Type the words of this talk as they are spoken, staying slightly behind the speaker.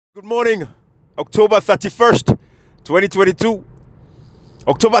Good morning, October 31st, 2022.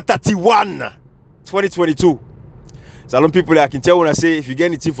 October 31, 2022. Salon people, I can tell when I say if you get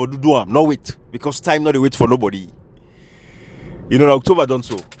anything for do am, no wait. Because time not a wait for nobody. You know, October done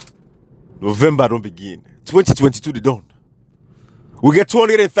so. November don't begin. 2022 they done. We get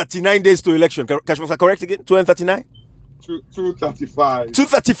 239 days to election. Cash was correct again? 239? 235.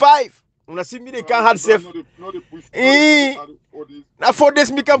 235. When I see me, they can't have safe. Now 4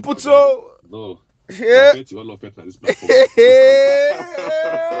 days me can put so. No. Yeah. All of it on this platform.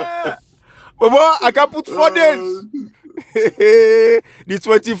 Mama, I can put 4 days. The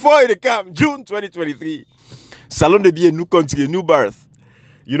 24 in the camp, June 2023. Salon de be a new country, a new birth.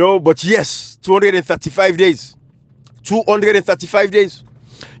 You know, but yes, 235 days. 235 days.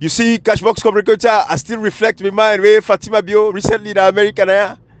 You see, Cashbox communicator, I still reflect my mind where Fatima Bio recently in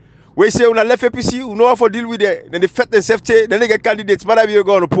America. We say when I left APC, you know how to deal with it. Then they fet themselves, then they get candidates. Marabio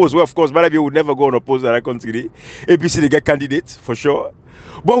go on oppose. Well, of course, Marabio would never go on oppose that country. APC they get candidates for sure.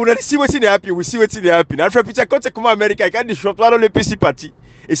 But when I see what's in the happy, we see what's in the happy. Now, for Peter Conte come America, I can't disrupt one of the APC party.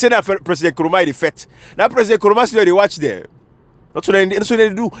 He said that President Kuruma is the fet. Now President Kuruma still they watch there. That's what they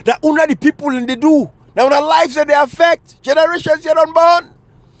do. That only the people and they do. Now the lives that they affect, generations yet unborn.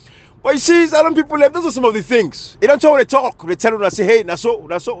 But you see, some people, those are some of the things. They don't tell when they talk. They tell them, say, hey, that's so.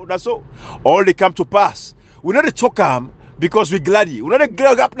 All they come to pass. We're not a talk because we're glad. We're not a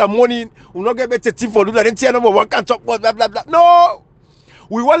glad up in the morning. We're not going to better team for do that. Then tell them one can't talk about blah, blah, blah. No.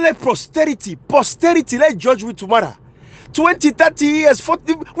 We want let posterity, let judge we tomorrow. 20, 30 years,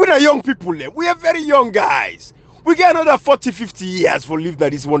 40, we're not young people. We are very young guys. We get another 40, 50 years for living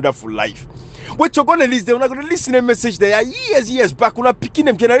this wonderful life. What you're gonna listen, we're not gonna listen to a message there years back. We're not picking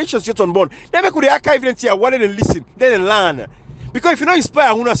them generations yet unborn. Never could they archive them here, one and listen, then learn. Because if you don't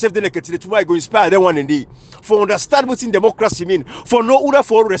inspire who not save the negative, tomorrow go inspire them one and day. For understand what's in democracy mean, for no una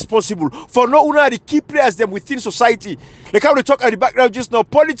for responsible, for no una the key players them within society. Like how they talk at the background just now,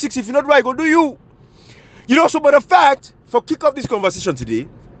 politics, if you not right, go do you. You know, so but the fact, for kick off this conversation today,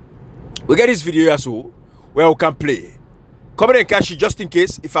 we get this video as well, where we can play. Come and cash it just in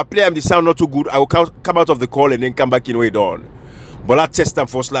case. If I play and the sound not too good, I will come out of the call and then come back in way down. But I test them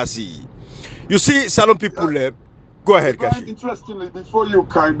first last see. You see, Salon people, go ahead, Kashi. Interestingly, before you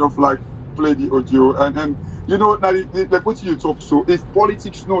kind of like play the audio and you know, like what you talk so, if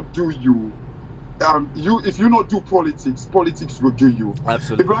politics not do you, if you not do politics will do you.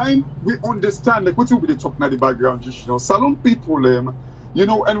 Absolutely. Ibrahim, we understand like what you be talking at the background, just you know, Salon people, you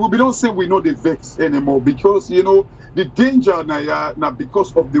know, and we don't say we know the vex anymore because you know the danger now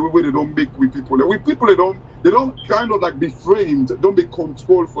because of the way they don't make with people. With people they don't kind of like be framed, don't be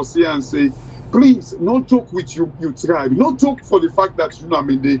controlled for say and say, please, not talk with you tribe. Not talk for the fact that you know I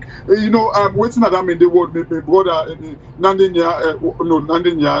mean you know I'm waiting at them in the world, my brother Nandenya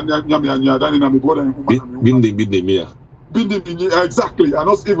my brother exactly, and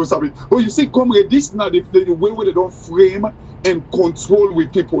not even something. But you see, comrade, this now the way where they don't frame and control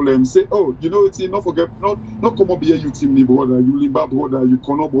with people and say, oh, you know, it's not forget, not come up here, you team me brother, you Limba brother, you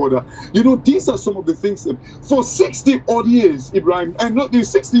Kono brother. You know, these are some of the things that for 60 odd years, Ibrahim, and not the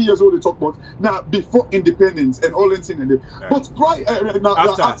 60 years old they talk about now before independence and all that thing and but prior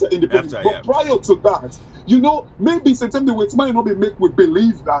after independence, but prior to that, you know, maybe sometimes the words might not be make we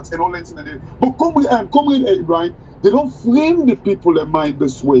believe that and all that thing and but come in, Ibrahim. They don't frame the people in mind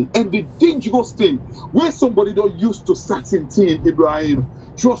this way. And the dangerous thing, where somebody don't used to certain thing, Ibrahim,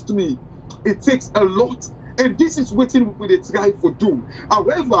 trust me, it takes a lot. And this is what they try for do.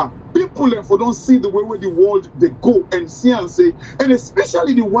 However, people for don't see the way where the world they go and see and say, and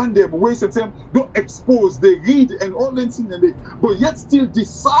especially the one them where sometimes don't expose, they read and all that thing and they, but yet still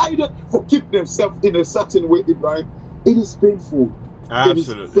decide for keep themselves in a certain way, Ibrahim. It is painful.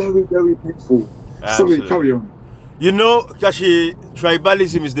 Absolutely. It is very, very painful. Absolutely. Sorry, carry on. You know, Kashi,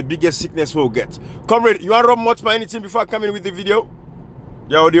 tribalism is the biggest sickness we'll get. Comrade, you want to run much by anything before I come in with the video?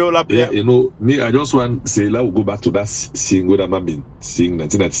 Yeah, you know, me, I just want to say, let's go back to that sing what I've been singing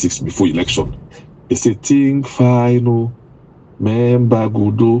 1996 before election. It's a thing fine, member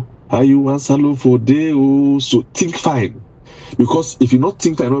good, how you want salo for day, so think fine. Because if you not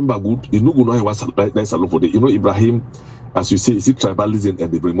think fine, remember good, you know, you want salo for day. You know, Ibrahim, as you say, is it tribalism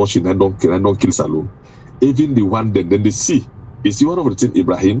and the promotion and don't kill Salon. Even the one then they see. You see one of the things,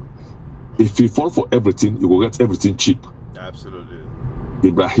 Ibrahim, if you fall for everything, you will get everything cheap. Absolutely.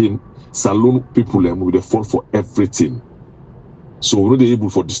 Ibrahim, Salon people they fall for everything. So we're not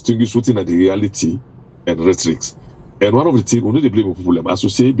able to distinguish between the reality and rhetoric. And one of the things we need to blame people, as you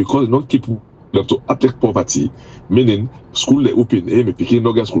say, because they don't keep them to abject poverty, meaning school they open, me picking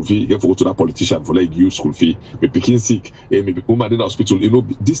no get school fee, you go to that politician for like you school fee, me picking sick, me woman in the hospital,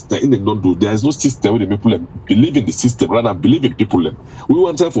 this thing they don't do. There is no system where the people believe in the system rather than believe in people. We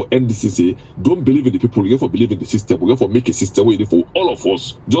want time for NDCC, don't believe in the people, you for believe in the system, we for make a system where for all of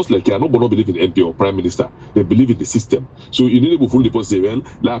us, just like I don't believe in MP or Prime Minister, they believe in the system. So you need to fully say, well,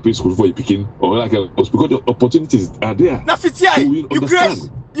 like pay school for you picking or like because the opportunities are there. Now, So we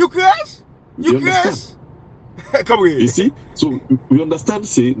understand. You curse. Come here. You see, so we understand.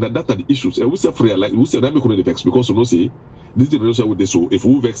 Say that are the issues, and we say realize we say that make the vex because we know say this generation with this. So if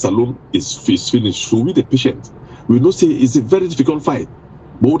we vex alone is finished, so we the patient. We know say it's a very difficult fight,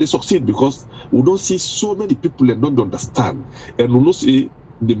 but they succeed because we don't see so many people and don't understand, and we know say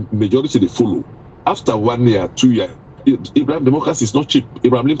the majority they follow. After 1 year, 2 years, Abraham democracy is not cheap.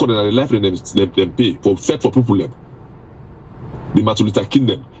 Abraham Lincoln and the life them pay for fed for people them. The Martin Luther King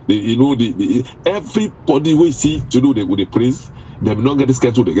them. Everybody we see to do with the praise, they will not get this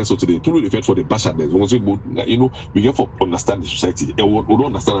kind of get so today. People they for the bashard. We get for understand the society. And we don't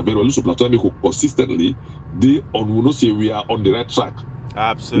understand very well. So platform consistently, they on we say we are on the right track.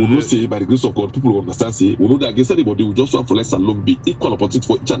 Absolutely. We know say by the grace of God, people will understand. Say we know that against anybody, we just want for less alone be equal opportunity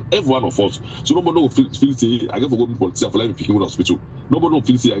for each and every one of us. So nobody will feel say I get for go meet politician for like picking one hospital. Nobody will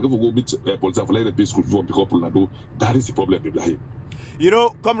feel say I get for go meet politician for like the pay school for pick up Ronaldo. That is the problem, Ibrahim.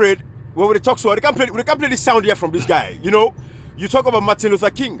 Comrade, when we talk so we can't play this sound here from this guy. You talk about Martin Luther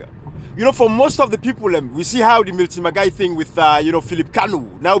King. For most of the people, we see how the Milton Magai thing with Philip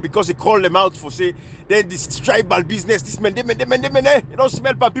Kanu now because he called them out for say then this tribal business, this man, they don't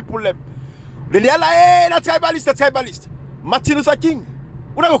smell by people. Then they are like, hey, that's tribalist. Martin Luther King,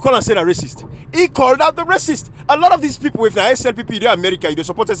 we're not gonna call and say a racist. He called out the racist. A lot of these people with the SLPP, they're America, they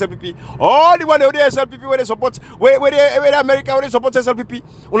support SLPP. All the one they SLPP where they support, where they America, where they support SLPP.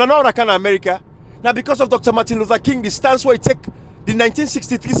 We know that kind of America. Now because of Dr. Martin Luther King, the stance where he take the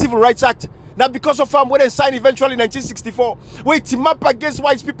 1963 Civil Rights Act. Now because of where they signed eventually in 1964, where he team up against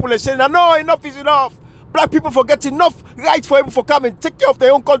white people and saying, no, enough is enough. Black people forget enough right for people for come and take care of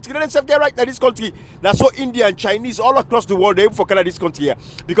their own country. Let themselves get right in this country. That's so India and Chinese all across the world they for kind of this country here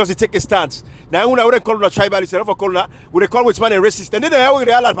because they take a stance. Now when I wouldn't call them a tribalist, I for call them would they call which man a racist. And then they will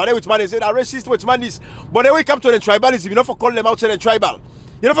realize which man is a racist, which man is. But then we come to the tribalism, you know for call them outside and tribal.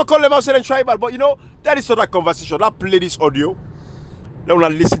 You know for call them outside and tribal. But that is sort of conversation. I'll play this audio. Now we'll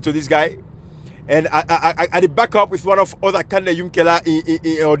listen to this guy. And I did back up with one of other candidate Yunkela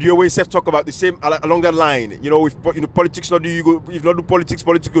in audio where he said talk about the same along that line. If politics not do you go, if not do politics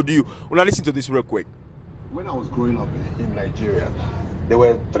will do you. Well, listen to this real quick. When I was growing up in Nigeria, there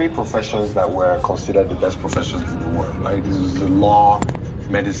were 3 professions that were considered the best professions in the world. Right? This is the law,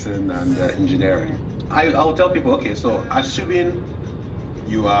 medicine, and engineering. I'll tell people, okay, so assuming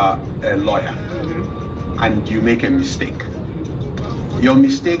you are a lawyer and you make a mistake. Your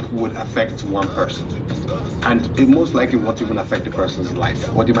mistake would affect one person, and it most likely won't even affect the person's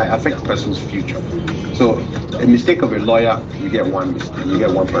life, but it might affect the person's future. So a mistake of a lawyer, you get one mistake, you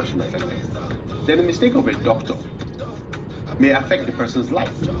get one person affected. Then a mistake of a doctor may affect the person's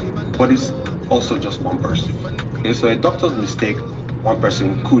life, but it's also just one person. Okay, so a doctor's mistake, one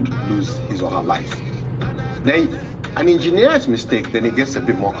person could lose his or her life. Then an engineer's mistake, then it gets a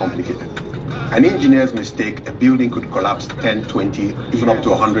bit more complicated. An engineer's mistake, a building could collapse, 10, 20, even up to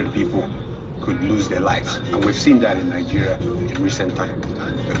 100 people could lose their lives. And we've seen that in Nigeria in recent times.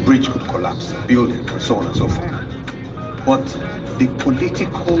 A bridge could collapse, a building, and so on and so forth. But the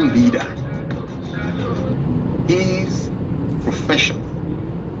political leader, his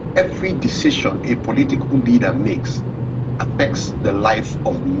profession, every decision a political leader makes affects the life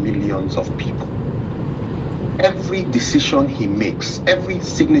of millions of people. Every decision he makes, every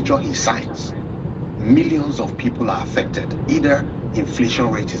signature he signs, millions of people are affected. Either inflation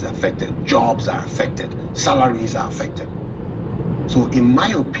rate is affected, jobs are affected, salaries are affected. So in my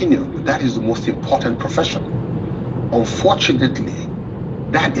opinion, that is the most important profession. Unfortunately,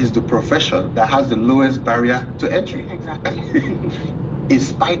 that is the profession that has the lowest barrier to entry. Exactly. In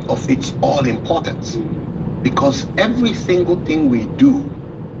spite of its all importance. Because every single thing we do,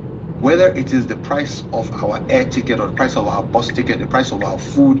 whether it is the price of our air ticket or the price of our bus ticket, the price of our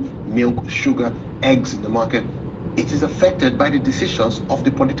food, milk, sugar, eggs in the market, it is affected by the decisions of the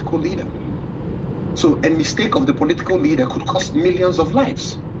political leader. So a mistake of the political leader could cost millions of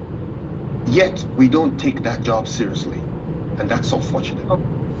lives. Yet we don't take that job seriously. And that's unfortunate.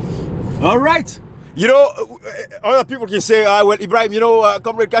 All right. You know, other people can say, well, Ibrahim,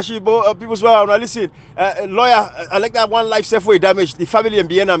 Comrade Kashibo, people say, now listen, lawyer, I like that one life self way damage, the family and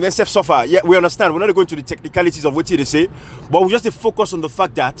BNM, and self suffer. Yeah, we understand. We're not going to the technicalities of what they say, but we just focus on the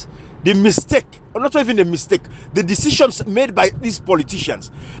fact that the mistake, or not even the mistake, the decisions made by these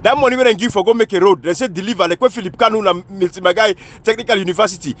politicians. That money when they give for go make a road, they say deliver, like when Philip Kanu and Multimagai Technical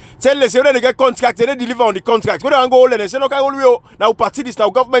University. Tell them, say when they get contract, they deliver on the contract. When they go all and they say, no, now party this, now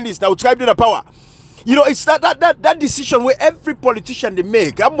government this, now tribe the power. You know, it's that decision where every politician they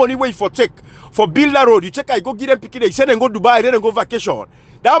make, that money where you for take for build that road, you check, I go give them picking, they send them go Dubai, then go vacation.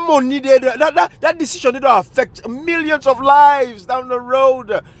 That money, that decision, they don't affect millions of lives down the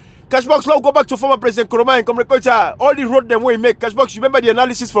road. Cashbox, now go back to former President Kuroma and Comrade Kocha. All the road them way make Cashbox. You remember the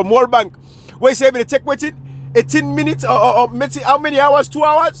analysis from World Bank where he said they take waiting 18 minutes or how many hours? 2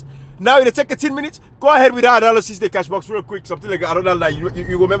 hours. Now they take 18 minutes. Go ahead with that analysis, the Cashbox real quick, something like that. I don't know, like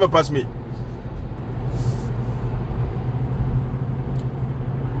you remember past me.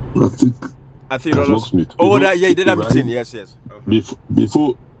 I think Smith. Oh, that yeah, he did that meeting. Yes. Okay.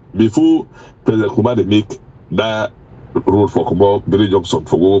 Before President Kuma they make that road for Kumo, Billy Johnson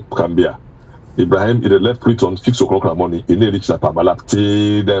for go Cambia. Ibrahim in the left Britain 6 o'clock in the morning. He nearly reached the Pamalap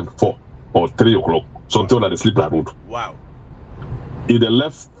till then 4 or 3 o'clock. Something like the sleeper road. Wow. In the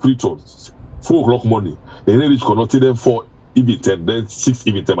left Britain 4 o'clock morning. He nearly reached Kono till then 4 even 10, then 6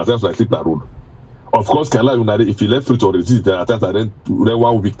 even 10. But that's like sleeper road. Of course, if you left Britain, resist the attacks, then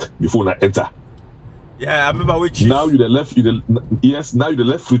 1 week before I enter. Yeah, I remember which. Now you the left, now you the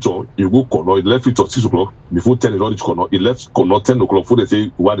left Fritor, you go Kono, you left Fritor 6 o'clock, before 10 you don't reach Kono, you left Kono 10 o'clock, before they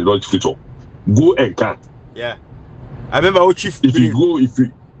say why they don't reach Fritor. Go and can't. Yeah. I remember what Chief.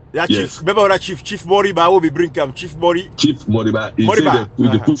 Yeah, yes. Chief. Remember that Chief Moriba will be bring him. Chief Moriba. He said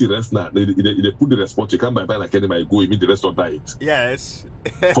they put the rest now. They put the response. You can't buy like Kenima, go, you mean the rest of buy it. Yes.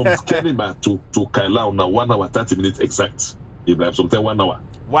 From Kenima to Kailao now 1 hour 30 minutes exact. Ibrahim, sometimes 1 hour.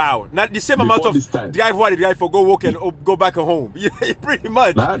 Wow, not the same before amount of drive what the guy for go work and go back home. Yeah, pretty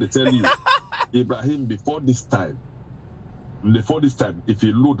much. Now they tell you, Ibrahim, before this time, if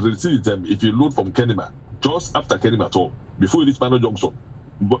you load from Kenima, just after Kenima at all, before you reach Mano Junction,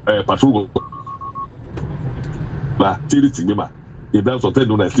 patrol go. Ibrahim sometimes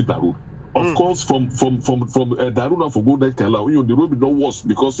don't sleep that road. Of course, from Daruna for go that Kala, the road be no worse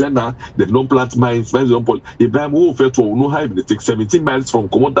because now they don't plant mines don't put Ibrahim who fair to no high they take 17 miles from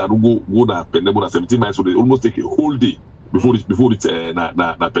Komon Darugo go na Penebu 17 miles, so they almost take a whole day before it's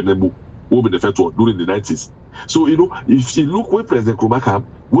na Penebu who be the fair to during the 90s. So if you look where President Nkrumah come,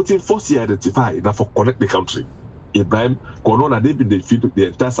 what in force he identify that for connect the country. Ibrahim Kono they been the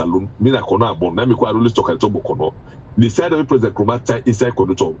entire salon, me na Kono abon, na me kwa always talk about Kono. The side of President Nkrumah inside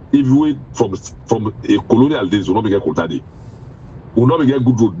Kono, if you wait from a colonial days, will not get Kotadi. Will not get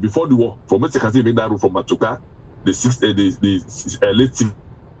good road before the war. From Mexico, make that road from Matuka, the late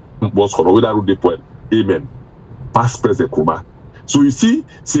was Kono with that road depot. Amen. Past President Nkrumah. So you see,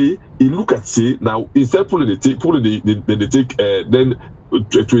 you look at now instead pulling they take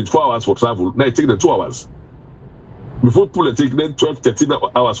 24 hours for travel. Now you take them 2 hours. Before pulling take them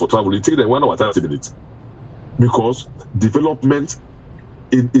 12-13 hours for travel, you take them 1 hour 30 minutes. Because development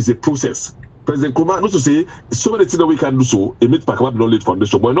is a process. President Nkrumah, not to say so many things that we can do so, it makes Pakaba knowledge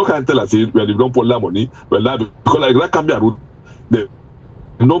foundation. But no can tell us when they don't put that money, because like that can be a route, they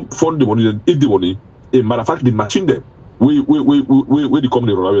don't fund the money, then eat the money. A matter of fact, the machine them. We the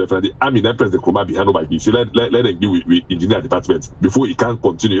company the army then President Nkrumah behind over here. So let them deal with engineer department before he can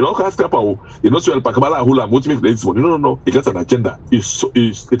continue. You know, can't scrap out. You know, so Pakabala Hula motivate this money. No. He gets an agenda. It's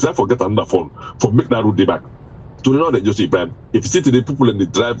time for get another phone for make that route day back. To know that just Ibrahim, if you see today people in the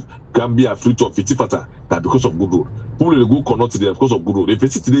drive Gambia free to 50 fata, that because of good road. People in the go cannot today because of good road. If you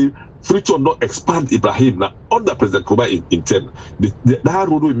see today free to not expand Ibrahim now under President Nkrumah in 10, that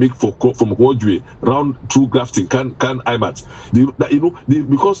road we make from Wodwe round through grafting can IMAT.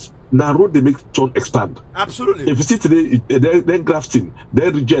 Because now road they make turn expand. Absolutely. If you see today then grafting,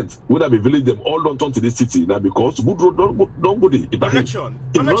 then regent, would have village them all don't turn to the city now because good road don't go there. Connection.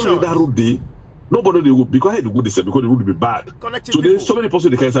 If not that road there. Nobody will because I go this because it would be bad. So there's so many people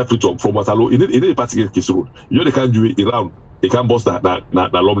they can inside free from Watalo. In a particular case road, they can't do it around. They can't bust that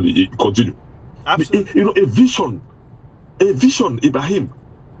normally continue. Absolutely. A vision, Ibrahim.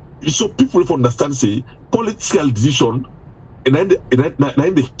 So people understand say political decision and then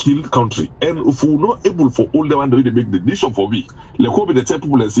they kill country. And if we're not able for all the one to make the decision for me, like hope the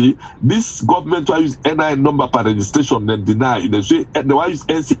people and say this government will use NI number per registration then deny. They say they will use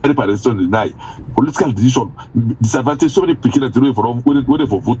NC per registration deny. Political decision disadvantage so many people that for waiting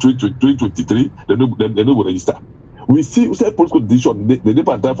for vote 2023, they no go register. We see political decision, the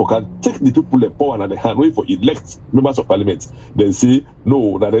Labour time for can take the people the power and the hand way for elect members of parliament. Then say,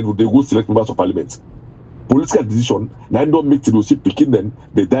 no, that they go select members of parliament. Political decision, they don't make to see picking them,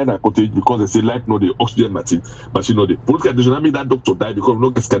 they die in a cottage because they say, like, no, the oxygen machine, no, the political decision, I mean, that doctor died because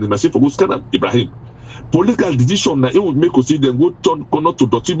no scanning machine for go scan Ibrahim. Political decision, it would make us see them go turn corner to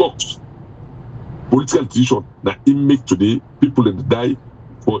dirty box. Political decision, that it make today people that die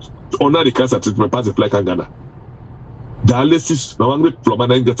for honor the cancer treatment pass the fly can Ghana. Dialysis, now I'm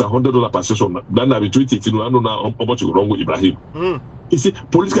plumber gets $100 per session. Then I'll be treating you know how much you wrong with Ibrahim. You see,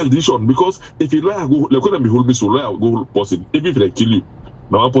 political decision, because if you lawyer go, like when be hold me so lawyer go person, even if they kill you,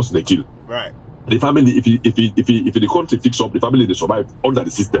 now one person they kill. Right. The family, if the country fix up, the family they survive under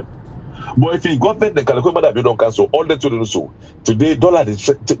the system. But if the government they can that they don't cancel all the children so today dollar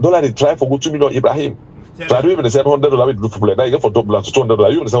they try for go 2 million Ibrahim. Try to even the $700 we do for now you get for $200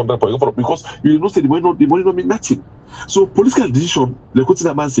 $200 you $700 for because you know say the money don't mean nothing. So political decision, the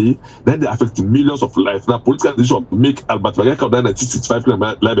quoting man say, then they affect millions of lives. Now political decision make Albert Magaka down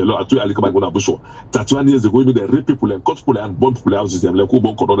 1965 live a law at 2 Alikama Gona Busho. 31 years ago, even they rape people and cut people and burn people houses them like who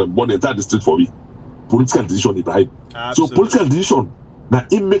burn the entire district for me. Political decision, Ibrahim. So political decision. Now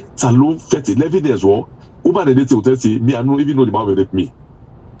it make Salon 11 years old. Uber the date will say me, I don't even know the man will rape me.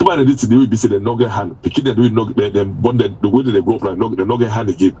 Uber the date they will be say they no get hand. Picking they do not them bonded the way they grow up like they no get hand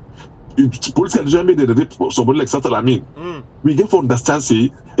again. Political decision made the rape somebody like Satal Amin. We get to understand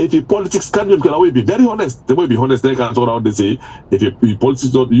say if a politics can always be very honest. They will be honest. They can talk around they say if a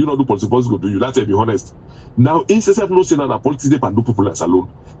politics don't you not do politics go do you. That's be honest. Now instead of no saying that politics they can do people like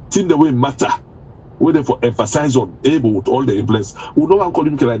alone. Think the way matter. We therefore emphasize on able with all the influence. We know one call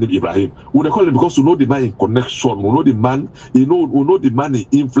him Ibrahim. We call him because we know the man in connection. We know the man. We know the man in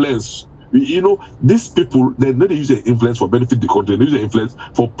influence. You know, these people, they never use their influence for benefit the country. They use their influence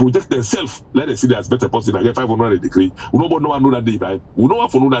for project themselves. Let them see that as better person. I get 500 degree. We know about no one know that day, right? We know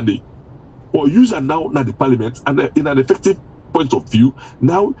what for know that day. Or use it now the parliament and in an effective point of view.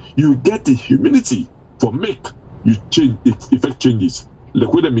 Now you get the humility for make you change effect changes.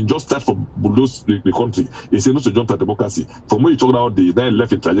 Like when they just start from bulldoze the country, it's enough to jump at democracy. From when you talk about the then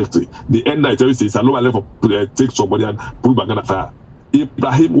left in trajectory, the end I tell you is a lower level take somebody and pull back on a fire.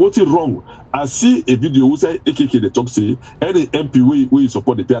 Ibrahim, what is wrong? I see a video who say AKK the talk say any MP we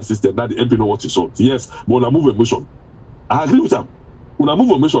support the PR system, that the MP know what is on. Yes, but I move a motion. I agree with him. When I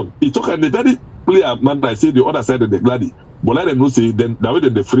move a motion, he talk and the very clear man I say the other side of the gladdy. But let them know say then that way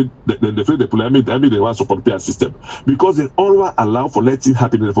they free the people. I mean they want to support the PR system because they always allow for letting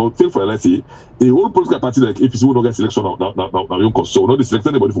happen for let's say a whole political party like if you will not get selection now you can so not the select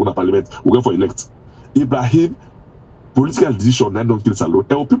anybody for the parliament we go for elect. Ibrahim political decision and don't kill alone.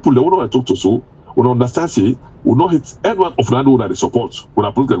 And people they want to talk to so we don't understand say we not hit anyone of that that they support when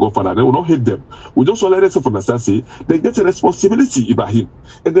a political godfather they will not hate them. We just want to let them understand say they get a responsibility Ibrahim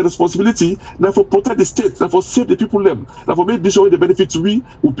and the responsibility now for protect the state, now for save the people them, now for make this way the benefits we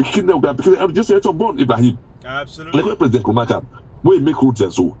picking them because I'm just let them born Ibrahim. Absolutely. Like President Kumaka we make roots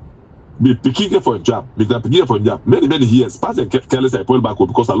and so be picking for a job, be picking for a job many years pass and careless I pull back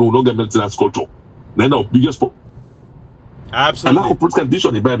because alone don't get maintenance culture. Then now biggest for absolutely. And political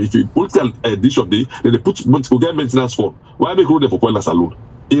decision Ibrahim, if you political decision then they put get maintenance for why make road for Poland alone.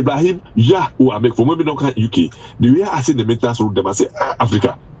 Ibrahim, yeah, who I make for maybe not UK. The way I see the maintenance road them I say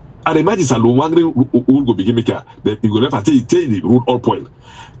Africa. And imagine alone one will go begin maker then you go never take the road all point.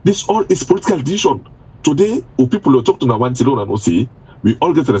 This all is political decision. Today, people will talk to one alone and no see we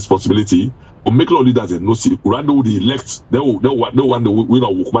all get a responsibility or make law leaders and no see random the elect they want the winner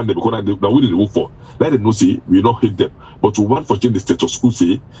work man because they we didn't work for. Let them know see we not hate them. But to want for change the status quo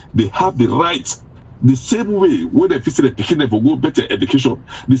say they have the right the same way when they fix the picking for go better education,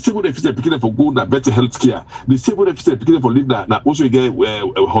 the same way they fix the picking for go na better health care, the same way they fix the picking for live na also get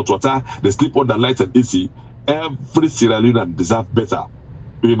hot water, they sleep on the lights and AC. Every Sierra Leonean deserve better.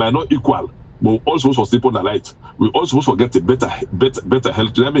 We might not equal, but we also for sleep on the light. We also for get a better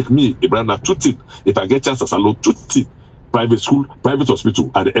health. That make me Ibrahim two things. If I get chance as a low two things, private school, private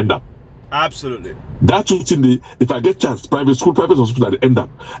hospital at the end up. Absolutely. That two things, if I get chance, private school, private hospital at the end up.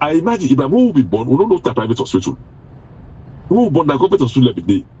 I imagine if I will be born, we don't know that private hospital. We will born the government hospital every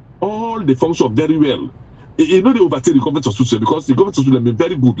day. All the function very well. You know they overtake the government hospital because the government hospital have been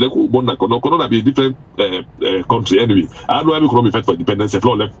very good. Like who born that Kono be a different country anyway. I know how we fight for independence. If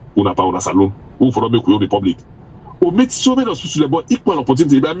not left una pa una salon, who for make we republic. We make so many hospitals about equal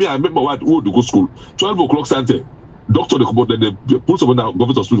opportunity. I remember what who to go school. 12 o'clock Sunday. Doctor they come out then they put someone in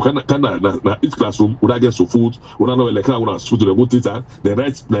government hospital can each classroom would I get some food would I know like food to the go theater they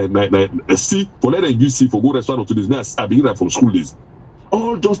write see for let them use see for go restaurant to this next I begin that from school days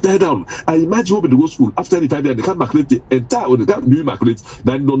all just die down. I imagine when they go school after the 5 years, they can't maculate the entire, or they can't do maculate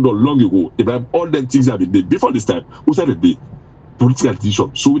that no long ago. If all them things have been there before this time, who said the political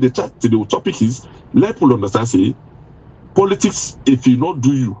decision? So the chat, the topic is let people understand, say, politics, if you not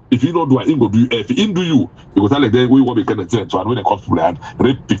do you, if you not do, I ain't go do you. If you ain't do you go tell like we want to kind of thing. So when they come to land,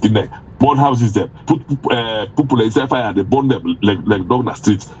 rape picking them, burn houses them, put people like fire, they burn them like dog in the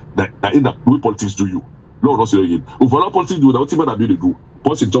street. That in the way politics do you. No, not say again. If all politics do, that's what they do.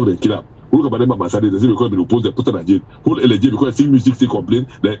 Politics job they kill up. Who come by them Masade, they say because they oppose them, put on a jail. Who LG because sing music, they complain,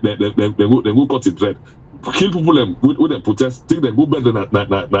 they go cut in dread. Kill people them with them protest, think they go better than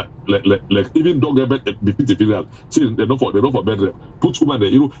like even dog defeat the funeral. See they're not for bed them. Put woman there,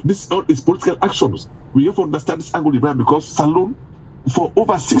 you know, this is political actions. We have to understand this angle Ibrahim because Salon for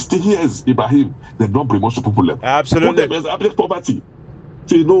over 60 years, Ibrahim, they don't bring most people them. Absolutely. Put them as abject poverty.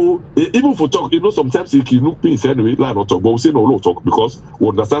 So, you know, even for talk, you know, sometimes you can look things anyway, like not talk, but we say no talk because we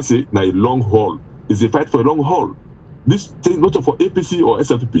understand say now a long haul. It's a fight for a long haul. This thing not for APC or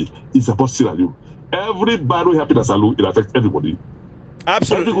SLPP, it's about Sierra Leone. Every bad way happen at Salou, it affects everybody.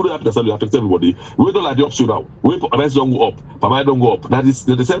 Absolutely. Every good happen at Salou, it affects everybody. We don't like the option now. We rest don't go up, Pamai don't go up. That is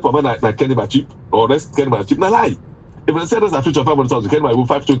the same Pamai like Kenny cheap or rest Kenny cheap. Now lie. If they say there's a future of 500,000, Kenny will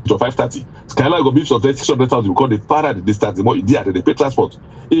 520 or 530. Skyline go be for 600,000 because they far the distance, the more idiot they pay transport.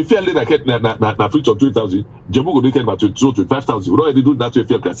 If you feel like na future of 20,000, Jemu go do Kenny 22 25,000. We don't already do that to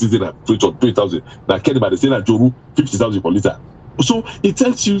feel season at future of 20,000. That Kenny they say that Joru 50,000 per liter. So it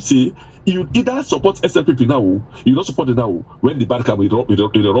tells you, say, you either support SLPP now, you don't support it now when the bad come with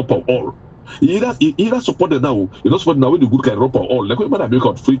the rope of all. You either support it now, you don't support it now when the good can rope of all. Like when man make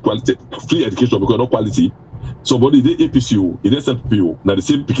out free quality, free education because no quality. Somebody the APCO, in SLPO, now the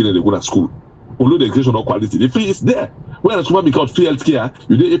same picking they go to school. Although the education no quality, the free is there. When a woman make out free healthcare,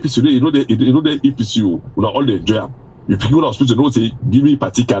 you the APCO, you know the APCO, you know all the enjoy. You pick on hospital, you know say give me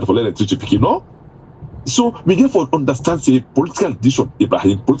party card for let them teach you picking, no? So we get for understand say political decision,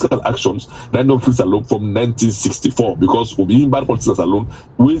 Ibrahim, political actions that don't feel alone from 1964 because we being bad politics alone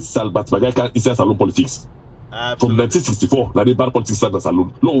with Salbat Bagaka is alone politics. From 1964, that they bad politics started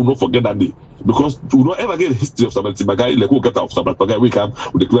alone. No, we don't forget that day because we don't ever get the history of Salbat Bagay. Like who get out of Salbat Bagay, we come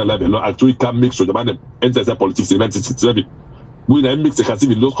with the clear life and actually can make sure the man enters the politics in 1967. We then mix the country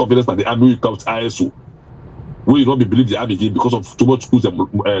with lost confidence by the army without ISO. We will not be believe the army again because of too much coups and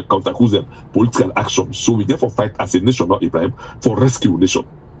counter-coups and political action. So we therefore fight as a nation, not Ibrahim, for rescue nation.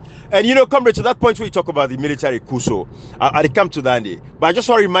 And you know, comrade, to that point where you talk about the military coup, so I come to that day. But I just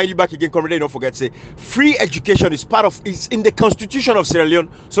want to remind you back again, comrade, don't forget, say, free education is it's in the constitution of Sierra Leone.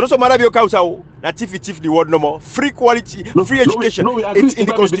 So don't matter if the word no more. Free quality, free education. We agree, it's in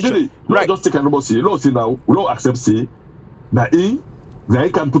the constitution. Right. Just take a number, say, now, we don't accept, say, that they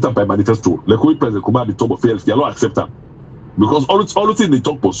can put up by manifesto. Like we present command the top of health, they don't accept them. Because all the things they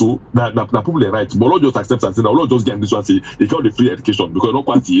talk for so that people are right. But Lord just accept and say, now Lord just get this one, say, they call the free education because they don't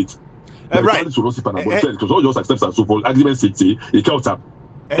quality it. Right. Because all just accept and so for argument say, it counts up.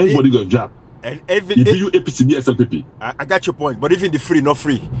 Everybody got a job. And if you APCB, SLPP. I got your point, but even the free, not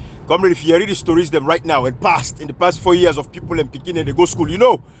free. Comrade, if you read the stories them right now and in the past 4 years of people and picking and they go school, you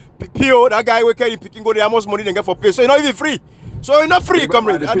know, PO, that guy we carry picking go the most money they get for pay, so you're not even free. So you're not free,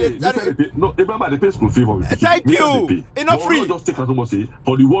 comrade. No, remember they pay school fee for me. Thank you. It's not free. Just take as say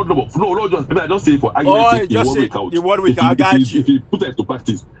for the word number. No, just say for argument. Just say the 1 week. I got you. If you put it to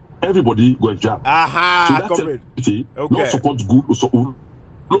practice, everybody go a job. Aha, so comrade. Not support good, so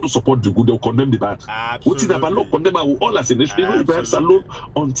not to support the good, they'll condemn the bad. What is about not condemn all as a nation, perhaps alone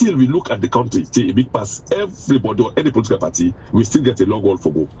until we look at the country, see a big pass. Everybody or any political party, we still get a long wall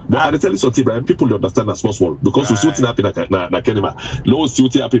for go. But I tell you something, Brian, people understand that small because we see what happened na Kenema. No, see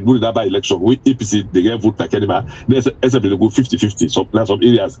what happened during that by election. We APC they get vote na Kenema. There's SMB they go 50-50. So now some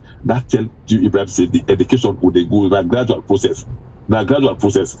areas that tell you Ibrahim say the education would they go a gradual process. Now gradual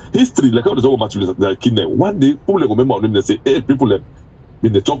process. History, like how the much the kingdom. One day people will remember on them they say, hey, people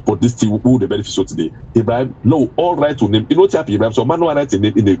when they talk about this thing, who the beneficiary today. Ibrahim, no, all right to name. You know what happened, Ibrahim? So man no right to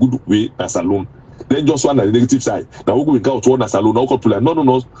name in a good way as alone. Then just one on the negative side. Now we go out to one as alone. Now people like, no.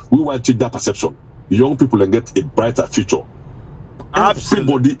 We want to change that perception. Young people and get a brighter future.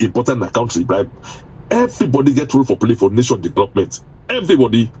 Everybody important in the country, Ibrahim. Everybody get role for play for nation development.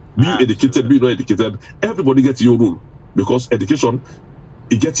 Everybody, be educated, be not educated. Everybody gets your role because education.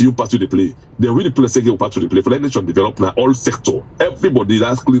 It gets you part to the play. They really play a second part to the play for the nation development, all sector. Everybody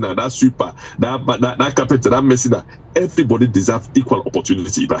that's cleaner, that's sweeper, that carpenter, that messenger. Everybody deserves equal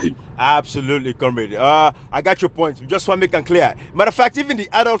opportunity, Ibrahim. Absolutely, comrade. I got your point. We just want to make it clear. Matter of fact, even the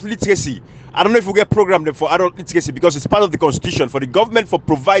adult literacy, I don't know if we get programmed for adult literacy because it's part of the constitution for the government for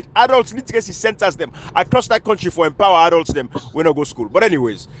provide adult literacy centers them across that country for empower adults them when I go school. But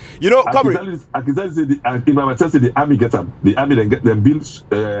anyways, you know, I can tell you say the army get them. The army then get them build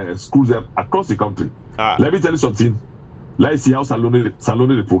schools them across the country. Let me tell you something. Let's see how Salone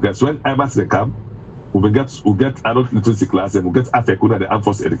the progress. When Emmas they come, we get adult literacy class and we get affect when the Armed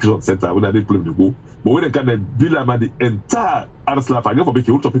Forces Education Center when they play the go. But when they can build the entire adult life, I go for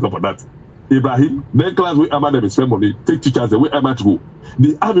making topic about that. Ibrahim, then class where Emma them spend money, take teachers the way Emma to go.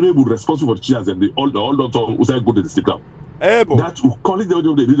 The army will be responsible for teachers and the all don't who say go to the stick up. That will call it they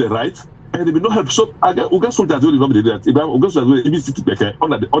do the right. And they will not help. So I get soldiers who don't do that. If I get soldiers who sit back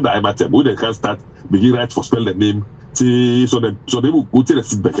on the Emma term, where they can start begin right for spell the name. So they will go to the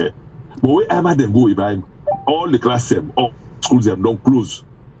sit back. But wherever they go, Ibrahim, all the classes, all schools them don't close.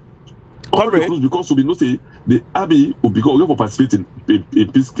 All the close because we know say the army will become for participating in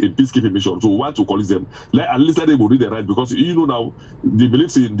peacekeeping mission. So we want to call them like at least they will read the right because you know now they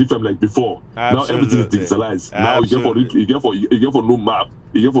believe in different like before. Absolutely. Now everything is digitalized. Now you get for no map.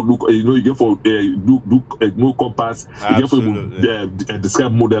 You get for look, you get for no compass. You get for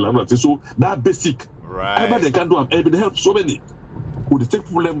describe model and all that. So that basic. Right. Everybody they can do they help so many. Would they take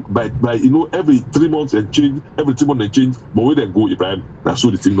problem by every 3 months and change, every 3 months and change, but where they go, Ibrahim, that's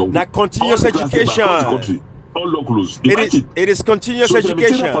what the thing long. That continuous education. All long close. It is continuous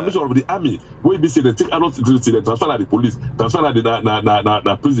education. The foundation of the army, where we say they take adult literacy, they transfer to the police, transfer to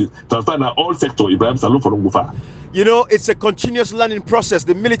the prison, transfer to all sector. Ibrahim Salon for Lungufa. You know, it's a continuous learning process.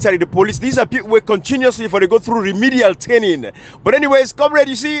 The military, the police, these are people who continuously for they go through remedial training. But anyways, comrade,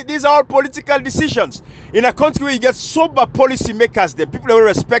 you see, these are all political decisions. In a country where you get sober policy makers, them people who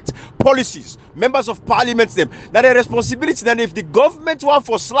respect policies, members of parliament, them, that a responsibility. Then if the government want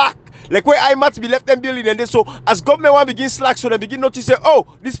for slack, like where I might be left them building and then so as government want begin slack, so they begin notice say,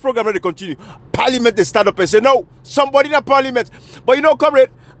 oh, this program ready continue. Parliament they stand up and say, no, somebody in the parliament. But you know,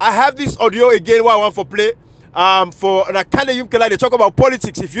 comrade, I have this audio again what I want for play. For Nakane Yumkela, they talk about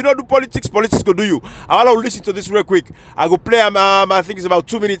politics. If you don't do politics, politics will do you. I want to listen to this real quick. I go play I think it's about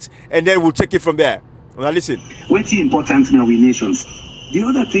 2 minutes and then we'll take it from there. Now listen. What's important now with nations? The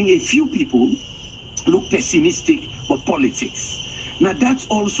other thing, a few people look pessimistic about politics. Now that's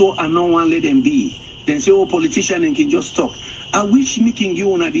also a no one let them be. Then say, oh, politician and can just talk. I wish making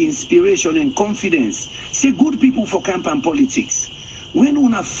you una the inspiration and confidence. Say good people for camp and politics. When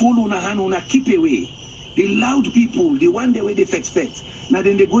una follow una hand, una keep away. The loud people, the one the way they expect. Now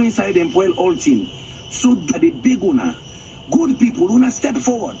then they go inside and spoil all thing. So that the big una, good people, una step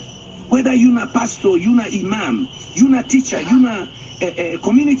forward. Whether you na pastor, you na imam, you na teacher, you na a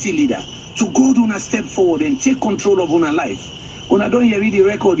community leader, to God una step forward and take control of una life. Una don't hear the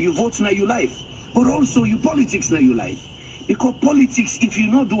record, you vote na your life. But also you politics na your life. Because politics, if you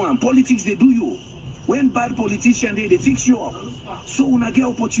not do one, politics they do you. When bad politicians they fix you up. So una get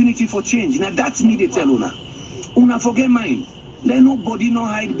opportunity for change. Now that's me they tell una. Una forget mine. Let nobody no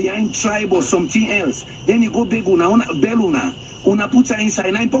hide behind tribe or something else. Then you go beg una bell una put her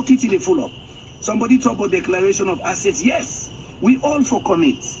inside nine pocket till they full up. Somebody talk about declaration of assets. Yes, we all for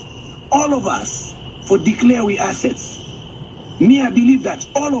commit. All of us for declare we assets. Me, I believe that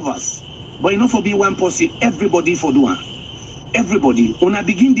all of us, but enough for be one person, everybody for do one. Everybody. Una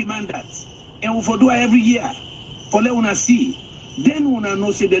begin demand that. And we for do every year. For let una see. Then una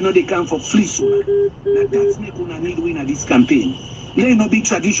know say they know they come for fleece. Now that's make una need win at this campaign. Let no be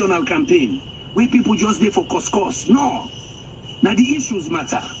traditional campaign. Where people just there for cost. No. Now the issues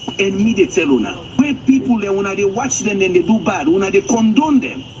matter. And me they tell una. Where people they una they watch them then they do bad. Una they condone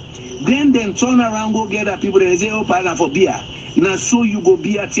them. Then turn around go get that people and say, oh, pardon for beer. Now so you go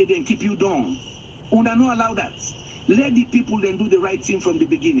beer till then keep you down. Una no allow that. Let the people then do the right thing from the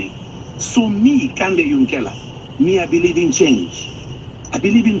beginning. So me, Kande Yunkela, me I believe in change. I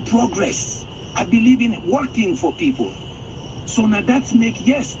believe in progress. I believe in working for people. So now that make,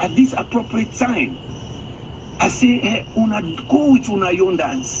 yes, at this appropriate time, I say, hey, una go with una own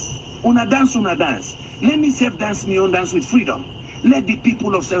dance. Una dance. Let me self dance me own dance with freedom. Let the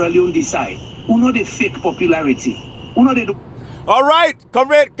people of Sierra Leone decide. Una the fake popularity. Una the all right,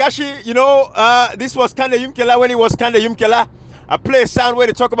 comrade Kashi, you know, this was Kande Yumkela when he was Kande Yumkela. I play a sound where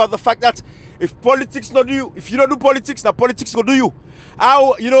they talk about the fact that if politics not do you, if you don't do politics, now politics will do you.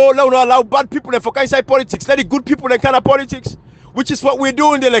 How, you know, allow bad people and for inside politics, let the good people and kind of politics, which is what we're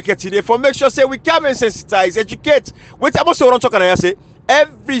doing there, like today, for make sure say we come and sensitize, educate. Wait, I'm also talking and I say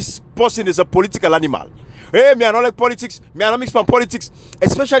every person is a political animal. Hey, me I don't like politics, me I don't mix from politics,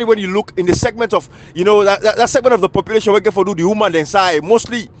 especially when you look in the segment of, you know, that segment of the population where for do the woman inside,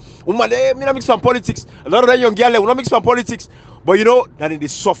 mostly woman, hey, me I mix from politics. A lot of them young girls, we don't mix from politics. But you know, that they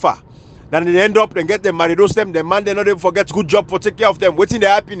suffer. Then they end up and get them married those them. The man they not even forget good job for take care of them. Waiting they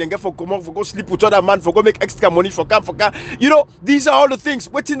happy and get for come on for go sleep with other man for go make extra money for car. You know, these are all the things.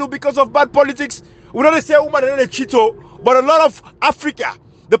 Waiting do because of bad politics. We don't say woman and a cheato, but a lot of Africa,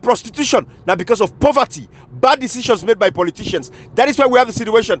 the prostitution now because of poverty, bad decisions made by politicians. That is why we have the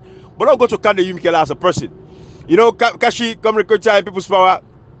situation. But I'll go to Kande Yumkela as a person. You know, Kashi come record time people's power.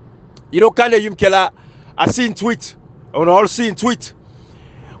 You know, Kande Yumkela, I see in tweet. I want to all see in tweet.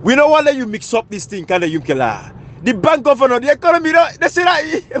 We don't want to let you mix up this thing, Kande Yumkela. The bank governor, the economy, they say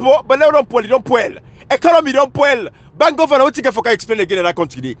that, but they don't pull. Economy don't pull. Bank governor, what you can explain again in that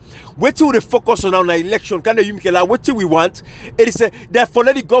country? What do they focus on our election? Kande Yumkela, what do we want? It is that for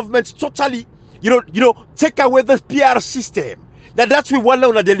the government totally, you know, take away the PR system. That's what we want now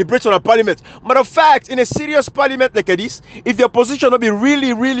in a deliberation of parliament. Matter of fact, in a serious parliament like this, if the opposition will be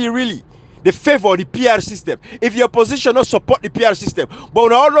really they favor the PR system. If your opposition not support the PR system, but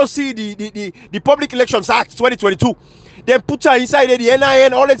when I also see the Public Elections Act 2022, then put her inside the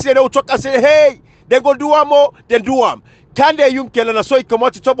NIN, all that say they will talk and say, hey, they go do one more, then do one. Can they Kellen so he come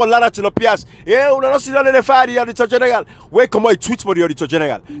out to top of Lara to the PS? Yeah, we don't see the fire the auditor general. Where come out tweet for the auditor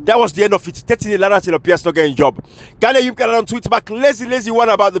general? That was the end of it. 30 Lara to the PS not getting job. Can they Kellen tweet back lazy one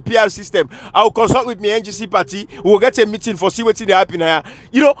about the PR system? I will consult with me NGC party. We will get a meeting for see what's in the happen here.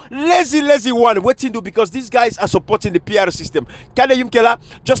 You know, lazy one. What to do because these guys are supporting the PR system. Can they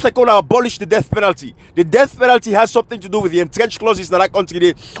just like Una abolish the death penalty. The death penalty has something to do with the entrenched clauses in that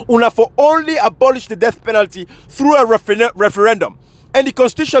country. Una for only abolish the death penalty through a referendum. And the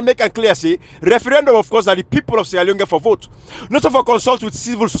constitution make it clear, say, referendum, of course, that the people of Sierra Leone get for vote. Not for consult with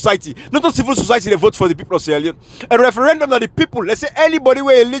civil society. Not all civil society, they vote for the people of Sierra Leone. A referendum that the people, let's say anybody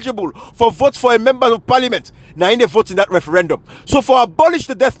were eligible for vote for a member of parliament, now in they vote in that referendum. So for abolish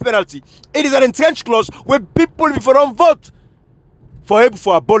the death penalty, it is an entrenched clause where people, if they don't vote,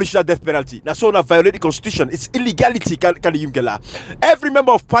 for abolish that death penalty. Now, so now violate the constitution. It's illegality. Every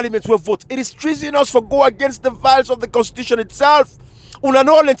member of parliament will vote. It is treasonous for go against the values of the constitution itself. Una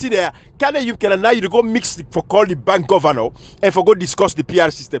no there. Can you now you go mix for call the bank governor and for go discuss the PR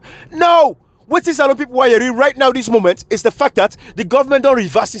system? No. What is a lot of people worrying right now, this moment, is the fact that the government don't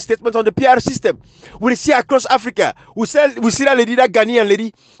reverse the statement on the PR system. We see across Africa, we see that lady, that Ghanaian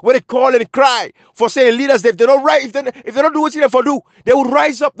lady, where they call and cry for saying leaders, if they don't right, if they don't do what they for do, they will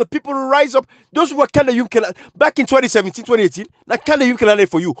rise up. The people will rise up. Those who were kind of back in 2017, 2018, like kind of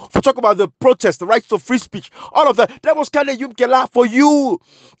for you, for talk about the protest, the rights of free speech, all of that. That was kind of for you.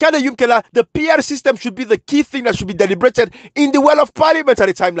 Kind of the PR system should be the key thing that should be deliberated in the well of parliament at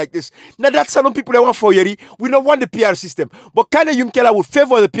a time like this. Now that's some people that want for Yeri. We don't want the PR system. But Kande Yumkela would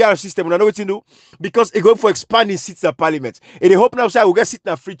favor the PR system. We know what to do because it going for expanding seats in parliament. And they hope now say I will get seat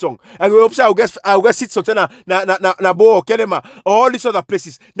in free tongue. And we hope say I will get seats na Bo or Kenema or all these other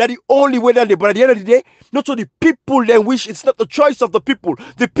places. That the only way that they, but at the end of the day, not so the people then wish it's not the choice of the people.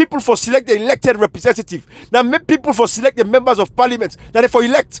 The people for select the elected representative. Now make people for select the members of parliament. Now they for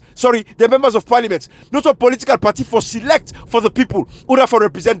elect, the members of parliament. Not a political party for select for the people who for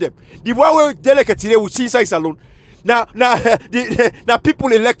represent them. The one way delegate today will see inside salon. Now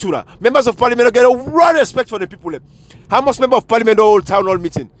people elect to members of parliament get a raw respect for the people. How much member of parliament all town hall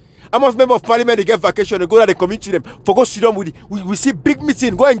meeting? How much member of parliament they get vacation and go to the community them for go sit down with we see big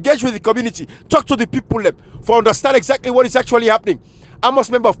meeting, go engage with the community, talk to the people them for understand exactly what is actually happening. How much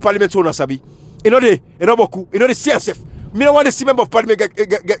member of parliament own Sabi? You know the CSF. Me don't want to see member of parliament get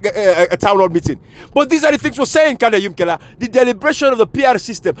a town hall meeting. But these are the things we're saying, Kande Yumkela. The deliberation of the PR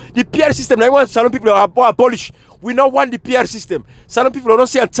system. The PR system, I want some people to abolish. We don't want the PR system. Some people don't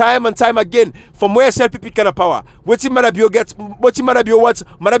see time and time again from where SLPP kind of power. What's in Marabio get? What's in Marabio what?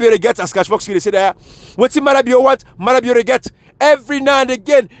 Marabio get as Cashbox will say there. What's in Marabio what? Marabio get. Every now and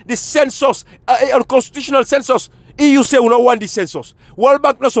again, the census, unconstitutional census. EU say we don't want the census. World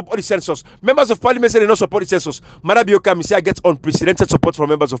Bank not support the census. Members of parliament say they don't support the census. Marabio Kami say I get unprecedented support from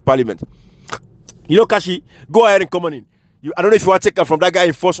members of parliament. You know, Kashi, go ahead and come on in. I don't know if you want to take from that guy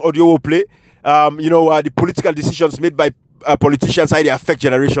in first audio will play. The political decisions made by politicians, how they affect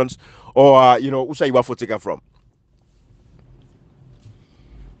generations, or who say you want to take from?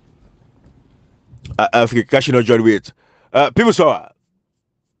 Kashi not join with people saw.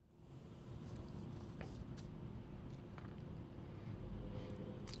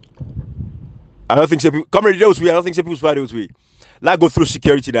 I don't think so. Come ready those way. I don't think so. People spy those way. Let's go through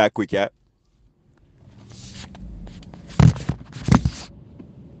security that quick, yeah.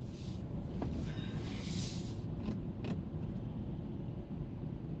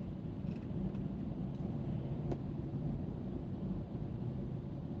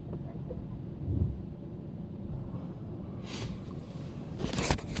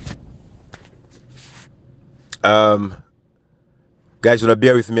 Guys, wanna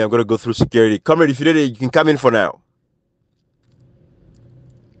bear with me? I'm gonna go through security. Comrade, if you're ready, you can come in for now.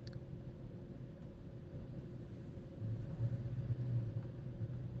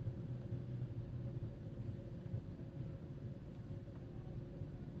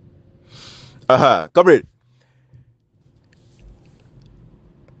 Comrade.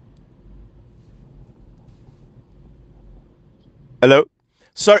 Hello.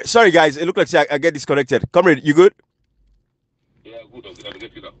 Sorry, guys. It looked like I get disconnected. Comrade, you good? Yeah, good. I'll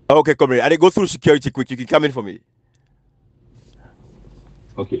get you now. Okay, comrade. I did go through security quick. You can come in for me.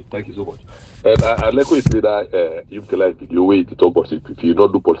 Okay, thank you so much. And I like what you say that you can like your way to talk about it. If you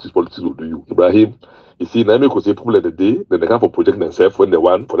not do politics will do you. Ibrahim, you see, now because people at the day, then they come for project themselves when they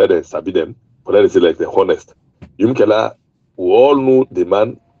want, for that they sabi them, for that they say like they're honest. You can we all know the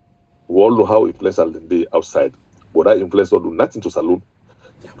man, we all know how influential they outside. But that influence don't do nothing to saloon.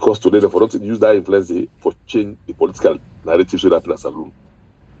 Because today they forgot to use that influence for change the political narrative so that in a saloon.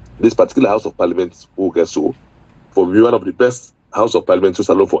 This particular House of Parliament who gets so for me one of the best House of Parliament to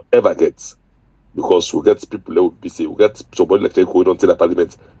salon forever gets. Because we get people that will be say we get somebody like going on to the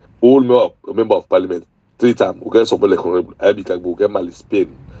parliament, all member of parliament, 3 times, we get somebody like Ibikag, we get Mali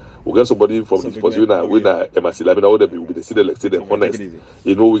Spain, we get somebody from this person when MSC Lamina will be the city like say they're honest.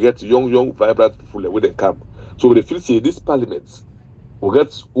 You know, we get young, vibrant people like when they come. So they feel say this parliament, we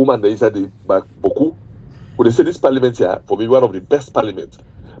get woman that inside the back Boku, when they say this parliament here, for me one of the best parliament.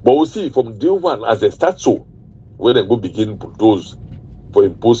 But we see from day one as they start so, when they go begin bulldoze for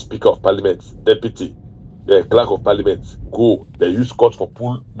impose Speaker of Parliament, Deputy, the Clerk of Parliament, go. They use court for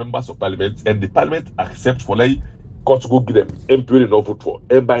pull members of Parliament, and the Parliament accept for like court to go give them MP no vote for.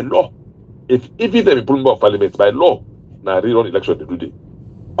 And by law, if even them pull member of Parliament by law, now rerun election they do they.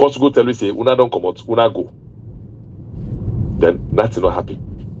 Court go tell you say una don't come out, una go. Then nothing not happy.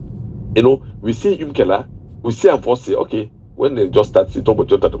 You know, we see Imkela, we see and say okay when they just start to talk about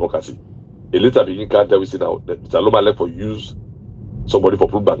Jonta democracy. A later begin can't tell we see now that Saloma left for use somebody for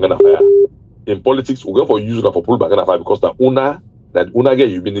pull Bangana fire. In politics, we go for use for pull Bangana fire because that una get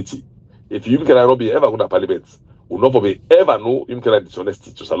humility. If you cannot be ever gonna parliament, will not be ever know you cannot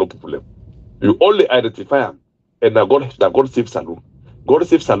dishonesty to Salon problem. You only identify him, and now God save Salon. God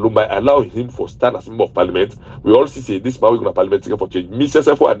save Salon by allowing him for stand as member of parliament. We also say this man we go to parliament for change. Me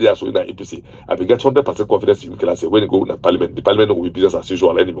self for idea so in the APC. I be get 100% confidence in him. Say when you go to parliament, the parliament will be business as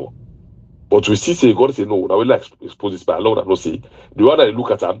usual anymore. But we see say God say no, now we like expose this by Allah that no say. The one that you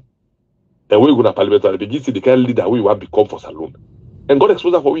look at him, and we go to parliament and begin to see the kind of leader we want to become for Salon. And God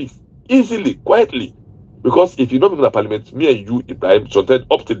expose that for we easily, quietly. Because if you don't go to parliament, me and you, Ibrahim, sometimes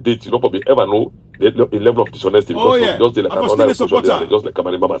up to date, you don't probably ever know the level of dishonesty. Oh, because yeah. just like another supporter, just like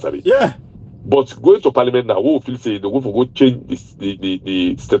Kamani Mama Sari. Yeah. But going to parliament now, who feel say they go for go change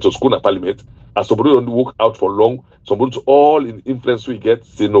the status quo in parliament, and somebody don't work out for long, somebody to all in influence we get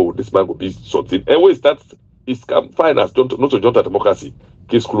say no, this man will be something. And when it starts, it's fine as not to join the democracy,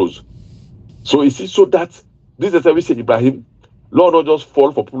 case closed. So you see, so that this is we say Ibrahim, law not just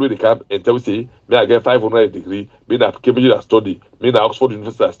fall for people in the camp and tell we say, me I get 500 degree, me na Cambridge I study, me na Oxford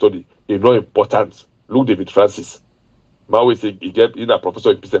University I study. It's not important. Look David Francis. Man we say he get in a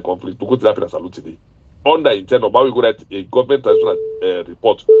professor in peace and conflict. We go to that in a salute today. Under intent of how we go write a government transitional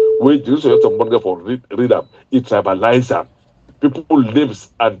report where the use of money for read them, it tribalize them. People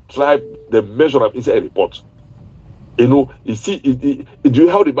lives and tribe the measure of inside a report. You know, you see, do you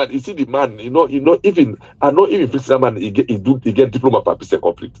how the man? You see the man. You know, even I not even feel that man. He get diploma for peace and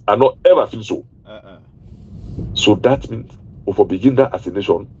conflict. I not ever feel so. So that means, for begin that as a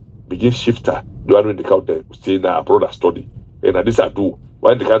nation, begin shifter. The one when they count there, say now abroad I study, and this I do.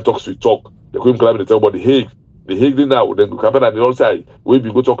 When they can't talk, we talk. They couldn't claim they tell about the Hague. The Hague now, then come and the other side. We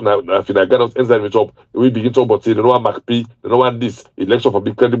begin talk now. If I get us inside the top, we begin talk about say they don't want MacP, they don't want this election for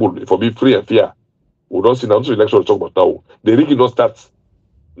be credible, for be free and fair. We don't see now the election to talk about now. The rigging don't start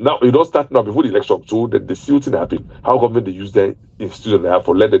now. It don't start now before the election. So that the same thing happen. How government they use their institution they have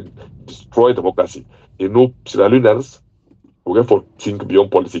for let them destroy democracy. You know, Sierra Leoneans, we get for think beyond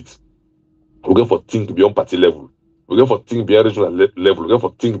politics. We get for think beyond party level. We get for think beyond regional level. We get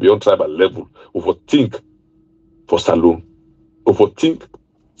for think beyond tribal level. We for think for Salon. We for think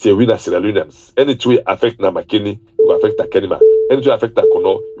say we na Sierra Leoneans. Any way affect na Makeni, you go affect na Kenima. Any way affect na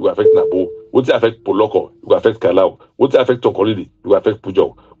Kono, you go affect na Bo. What affect Poloko, you go affect Kalau. What affect Tonkolili, you go affect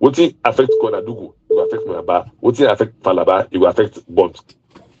Pujao. What affect Konadugu, you go affect Mwamba. What affect Falaba, you go affect Bont.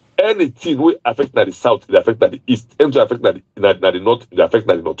 Anything will affect na the south, it affect na the east. Anything affect na the north, it affect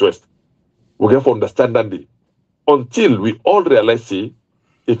na the northwest. We have to understand that day. Until we all realize, say,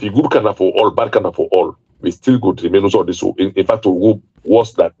 if you good can for all, bad can for all, we still go to remain also this. In fact, we go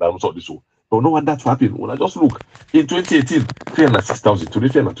worse than also this. Oh, no one that happened. When I just look in 2018, 306,000. Today,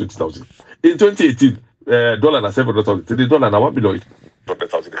 320,000. In 2018, dollar na 700,000. Today, dollar na 1 million.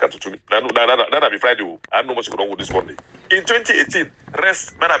 100,000. They can't to me. That be Friday. I know much going on with this Monday. In 2018,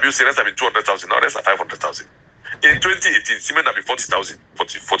 rest man abuse rest have been 200,000. Now rest are 500,000. In 2018, cement have been 40,000,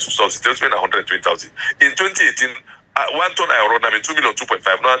 42,000. Cement 120,000. In 2018, 1 ton iron rod have been 2 million, 2.5.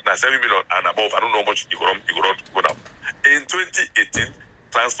 Now 7 million and above. I don't know how much you go down. In 2018,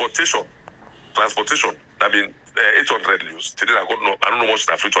 transportation. I mean 800 news. Today I don't know much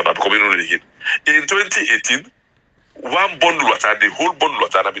that free to that becoming really hit. In 2018, one bundle water, the whole bundle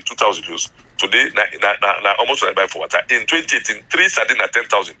water have been 2,000 news. Today na almost I buy for water. In 2018, 3 sardine at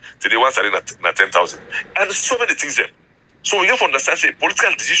 10,000. Today 1 sardine at 10,000. And so many things there. So you have to understand say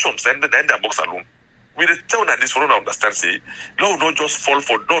political decisions and the box alone. We the tell that this for not understand say no not just fall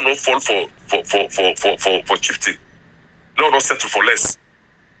for shifting. No not settle for less.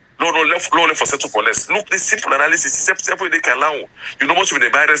 No, left for settle for less. Look, this simple analysis, simple they can allow. You know much with the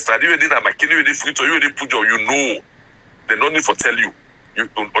virus study, you did a McKinney, you did free to you did put your, you know. They don't need for tell you. You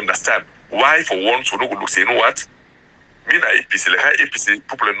don't understand. Why for once we don't look say, you know what? Me na APC, like high APC,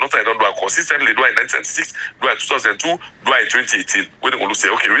 people in North I don't do it consistently, do it in 1996, do it in 2002, do it in 2018. When they go say,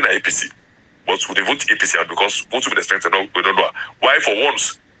 okay, we na APC. But we they vote APC out because vote to the strength and we don't do it. Why for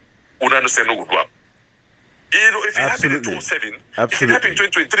once we don't say no good do it? You know, if it happened in 2007, if it happened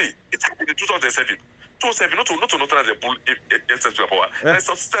in 2023, it happened in 2007. 2007, not as a bull instance to power. Let's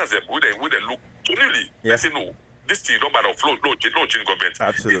substance them with a look. So really, let's say no. This thing, no matter flow, no change government.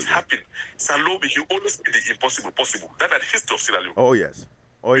 Absolutely. It happened. Salome, he always made the impossible possible. That's the history of Sierra Leone. Oh yes.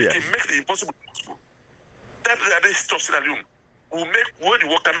 Oh yes. He make the impossible possible. That's the history of Sierra Leone. We make when you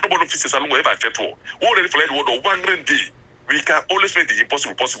work and nobody offices Salome ever affect war. We already for the word of 1 grand day. We can always make the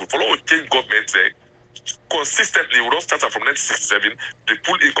impossible possible. Follow change government consistently. We don't start from 1967. They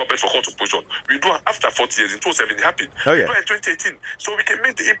pull incumbent for court of position. We do it after 40 years. In 2007, it happened. Oh yeah. We do it in 2018. So we can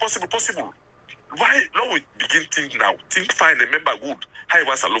make the impossible possible. Why now we begin think now? Think fine, remember good. How you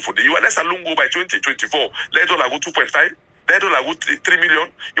want to look for the US alone go by 2024. Let dollar go 2.5. Let dollar go 3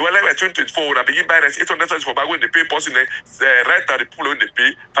 million. You want like by 2024 when I begin buying 800,000 for bag when they pay person right now the pool when they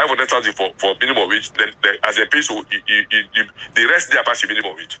pay 500,000 for minimum wage. Then as they pay so the rest they are passing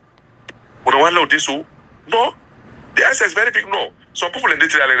minimum wage. But the one now this so no. The answer is very big no. Some people in the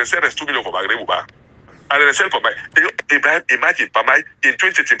trailer they say there's 2 million for bag they buy. And they sell per mile. Imagine per mile in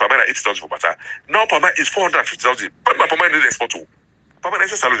 2018 per mile 80,000 for butter. Now per mile is 450,000. But my per mile is export to. Per mile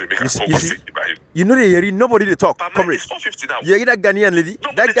is a salary maker. You know they nobody they talk. Per mile is 450 now. You hear that Ghanaian lady?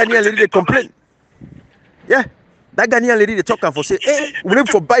 That Ghanaian lady they complain. Yeah, that Ghanaian lady they talk and for say, hey, we need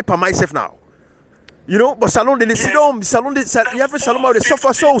for buy per mile safe now. You know, but salon they sit down. Salon they you have a salon where they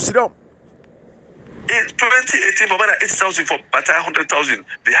suffer so sit down. In 2018, for 80,000 for butter, 100,000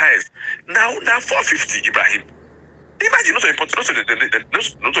 the highest. Now 450, Ibrahim. Imagine not so important,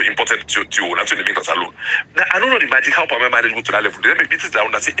 not so important to you. That's the because alone. Now I don't know the magic how Pama manage go to that level. They make business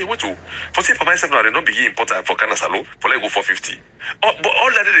down that say, hey, wait to for say Pama now they not be important for Ghana salon for like go 450. But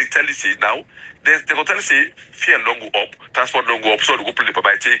all that they tell you say now, they go tell you say fear long go up, transport long go up, so they go play the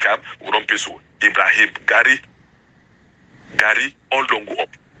Pama take cab, we don't pay so. Ibrahim, Gary, all long go up.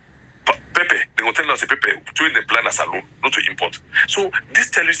 Pepe, they will tell us Pepe doing the plan as alone, not to import. So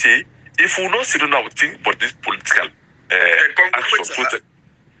this tell you say if we not sit down and think about this political action,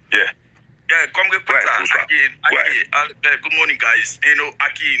 come get again. Good morning, guys. You know,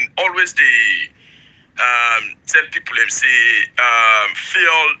 again, always they tell people them say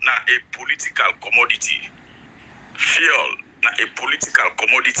fuel na a political commodity. Fuel na a political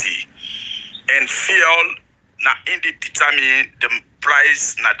commodity, and fuel na in the determine the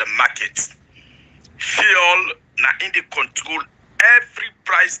price na the market. Fuel na in the control every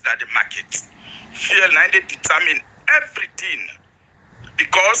price na the market. Fuel na in the determine everything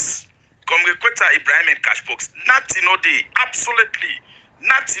because come Quetta Ibrahim and Cashbox, nothing no day, absolutely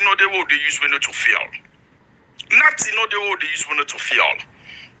nothing no day will they use when to fuel. Nothing no day will they use when to fuel.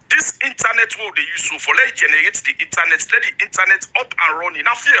 This internet will they use so for let generate the internet, let the internet up and running.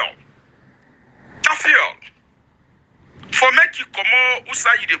 Now fuel. Now fuel. For make you come on, who say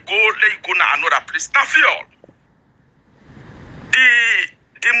you go, let you go na another place. Now fuel.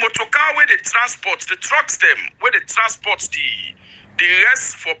 The motor car where they transport, the trucks them where they transport the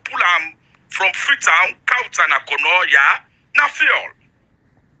rest for pull them from Freetown, Kauta na Kono, yeah, na fuel.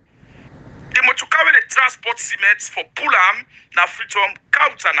 The motor car where they transport cement for pull them na Freetown,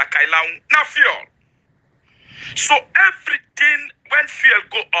 Kauta na Kailang, na fuel. So everything when fuel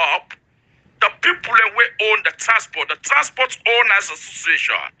go up, the people that we own the transport owners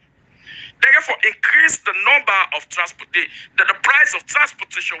association, they therefore increase the number of transport, the price of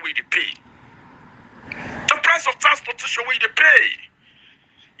transportation we pay. difference of transportation where they pay.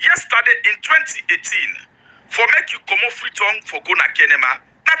 Yesterday in 2018, for make you come off Freetown for go na Kenema,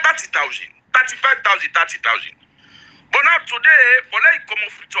 not 30,000, 35,000, 30,000. But now today, for like you come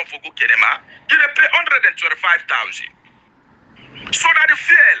off Freetown for go Kenema, you dey pay 125,000. So that the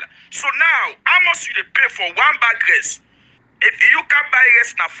fuel. So now, how much you dey pay for one bag rest? If you can buy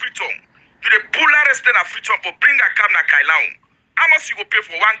rest na Freetown, you dey pull a rest na Freetown for bring a cab na Kailaung. How much you go pay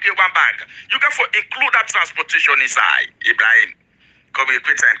for one bag? You can for include that transportation inside, Ibrahim. Come here,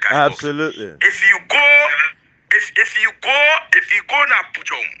 quick and cash. Absolutely. If you go na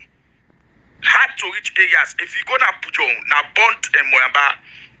Pujong, hard to reach areas. If you go na Pujong, na Bont and Moyamba,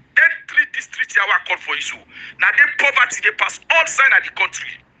 then 3 districts you are called for issue. Now the poverty they pass all sides of the country.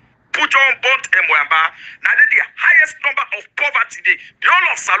 Pujong, Bont and Moyamba, now they the highest number of poverty they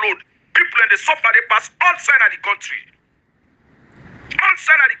all of Salon. People in the suffer they pass all sides of the country. All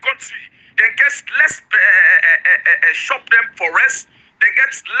sides of the country. They get less shop them for rest. They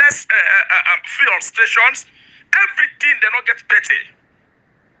get less fuel stations. Everything they not get better.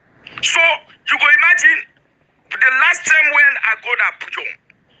 So you go imagine the last time when I go to Pujong,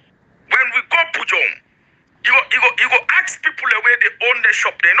 when we go Pujong, you go ask people where they own the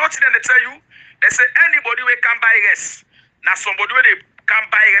shop. They know what they tell you. They say anybody where can buy rest. Now somebody where they can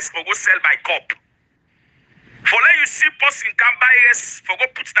buy rest for go sell by cup. For let you see person can buy rest for go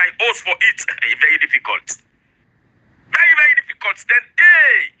put their house for it. Very difficult. Very, very difficult. Then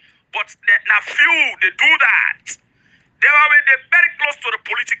but now few they do that. They are very close to the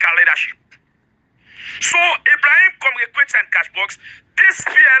political leadership. So Ibrahim come request and cash box. This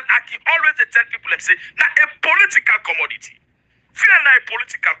fuel, I can always tell people and say, now a political commodity. Fuel now a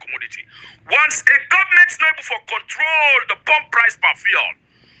political commodity. Once a government is not able to control the pump price per fuel,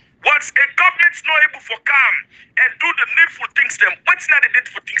 once a government is not able to come and do the needful things them, what's not the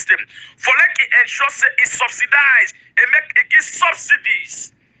needful things them? For like it ensure say it subsidize and make it give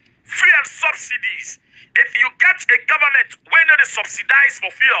subsidies, fuel subsidies. If you get a government when they subsidize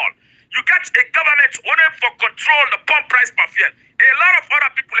for fuel, you get a government when for control the pump price per fuel. A lot of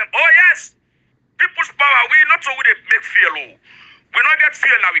other people, oh yes, people's power, we not so we they make fuel. We not get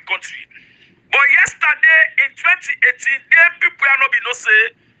fuel in our country. But yesterday in 2018, there people are not be no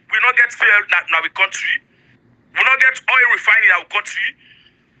say we not get fuel in our country. We not get oil refining in our country.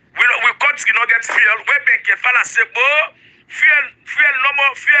 We country not get fuel. Where Benkefala say, oh, fuel no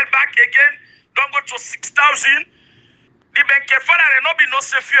more, fuel back again. Don't go to 6,000. The Benkefala they not be no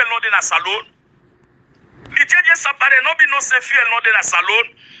say fuel not in a salon. The JJ Safari not be no say fuel not in a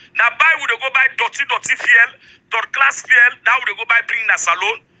salon. Now buy would go buy dirty fuel, third class fuel. Now would go buy bring in a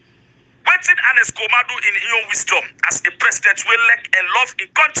salon. What did Anes Komadu in your wisdom as a president will like and love in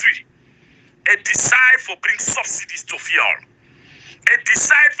country? A decide for bring subsidies to fuel. A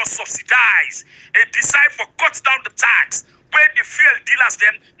decide for subsidize. A decide for cut down the tax. Where the fuel dealers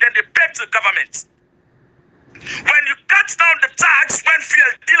them, then they pay to the government. When you cut down the tax, when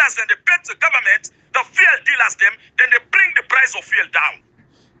fuel dealers then they pay to the government, the fuel dealers them, then they bring the price of fuel down.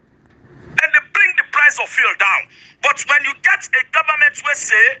 Then they bring the price of fuel down. But when you get a government where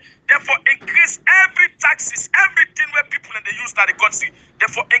say, therefore increase every taxes, everything where people in the use that the country,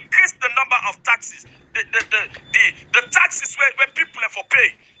 therefore increase the number of taxes, the taxes where people have for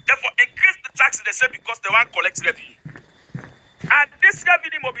pay, therefore increase the taxes they say because they want to collect revenue. And this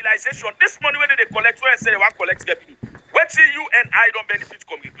revenue mobilization, this money when they collect, where they say they want to collect revenue, wait till you and I don't benefit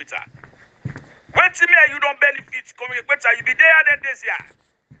come equator. Wait till me and you don't benefit come equator, you be there then this year.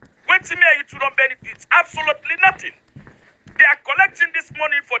 Wait till me and you two don't benefit, absolutely nothing. They are collecting this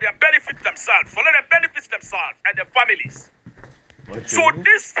money for their benefit themselves, for their benefits themselves and their families. Okay. So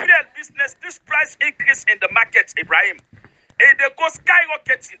this fuel business, this price increase in the market, Ibrahim, it they go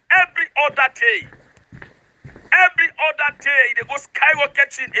skyrocketing every other day. Every other day, they go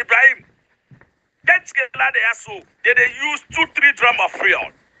skyrocketing, Ibrahim. That's get like they are so. They use 2-3 drum of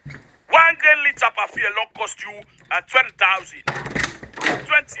fuel. 1 grain liter per fuel don't cost you 20,000.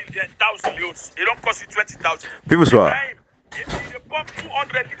 20,000 euros. It don't cost you 20,000. People swear. If you pump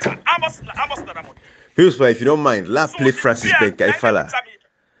 200 liters, how much that amount? People swear, if you don't mind, la play Francis Benka, fella.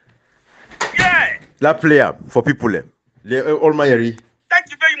 Yeah. La player for people. All my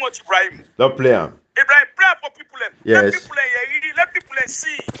Thank you very much, Ibrahim. La player. Ibrahim, pray for people. Yes. Let people let people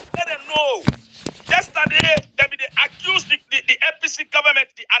see. Let them know. Yesterday, they accused the APC government,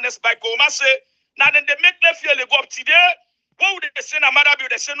 the Anes by Komase. Now then they make them feel they go up today. What would they say na matter be?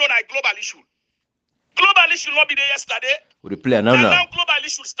 They say no, na global issue. Global issue not be there yesterday. Would they play now? Now global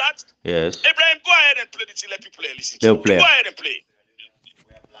issue start. Yes. Ibrahim, go ahead and play the thing. Let people listen. They'll play. Go ahead and play.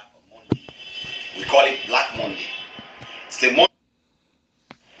 We call it Black Monday. It's the morning.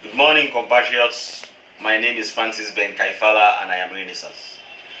 Good morning, compatriots. My name is Francis Ben Kaifala and I am Renaissance.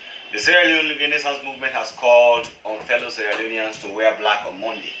 The Sierra Leone Renaissance movement has called on fellow Sierra Leoneans to wear black on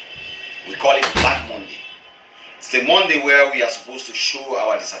Monday. We call it Black Monday. It's the Monday where we are supposed to show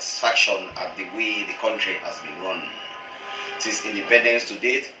our dissatisfaction at the way the country has been run. Since independence to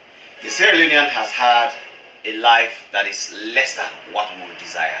date, the Sierra Leonean has had a life that is less than what we would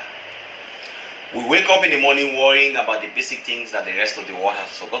desire. We wake up in the morning worrying about the basic things that the rest of the world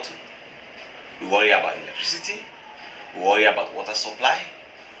has forgotten. We worry about electricity, we worry about water supply,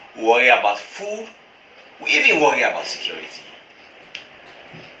 we worry about food, we even worry about security.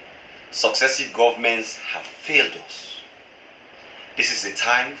 Successive governments have failed us. This is the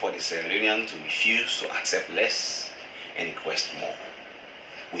time for the Sierra Leonean to refuse to accept less and request more.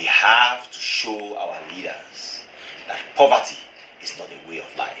 We have to show our leaders that poverty is not a way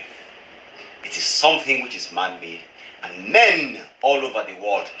of life. It is something which is man-made, and men all over the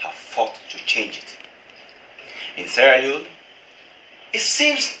world have fought to change it. In Sierra Leone, it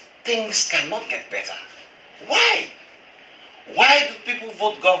seems things cannot get better. Why? Why do people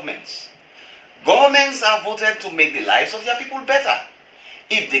vote governments? Governments are voted to make the lives of their people better.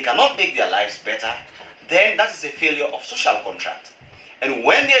 If they cannot make their lives better, then that is a failure of social contract. And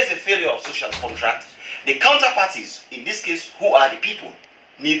when there is a failure of social contract, the counterparties, in this case, who are the people,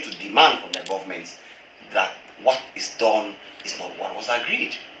 need to demand from the governments that what is done is not what was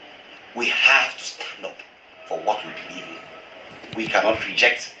agreed. We have to stand up for what we believe in. We cannot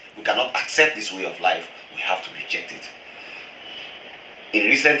reject, we cannot accept this way of life. We have to reject it. In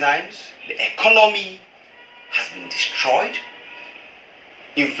recent times, the economy has been destroyed.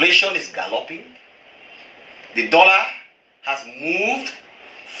 Inflation is galloping. The dollar has moved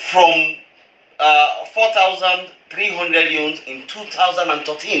from 4,300 yuans in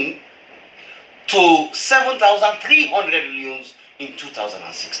 2013 to 7,300 yuans in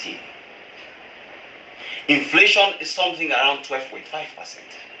 2016. Inflation is something around 12.5%.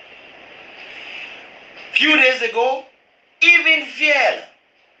 Few days ago, even fuel,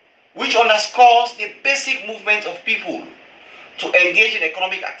 which underscores the basic movement of people to engage in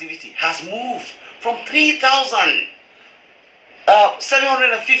economic activity, has moved from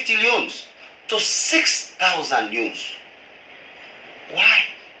 3,750 yuans to 6,000 yuans. Why?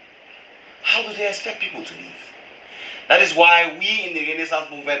 How do they expect people to live? That is why we in the Renaissance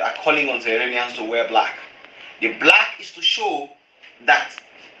movement are calling on Sierra Leoneans to wear black. The black is to show that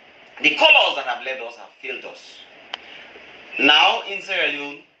the colors that have led us have failed us. Now in Sierra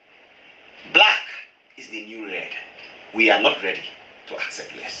Leone, black is the new red. We are not ready to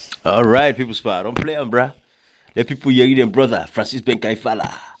accept less. All right, people spot. Don't play on, bruh. Let people hear you, them brother, Francis Ben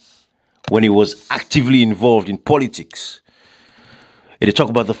Kaifala, when he was actively involved in politics. And they talk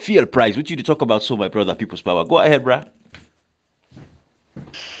about the fuel price, which you talk about, so my brother, people's power. Go ahead, bruh.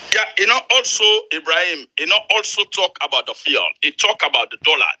 Yeah, also, Ibrahim, also talk about the fuel. He talk about the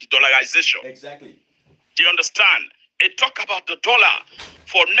dollar, the dollarization. Exactly. Do you understand? He talk about the dollar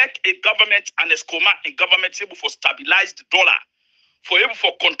for make a government and a SCOMA a government able for stabilize the dollar, for able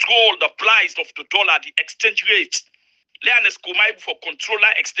for control the price of the dollar, the exchange rate. Let an SCOMA able for control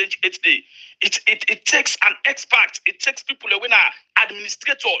that exchange rate. It takes an expert. It takes people when are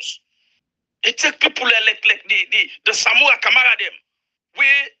administrators. It takes people like the Samoa Kamara them. We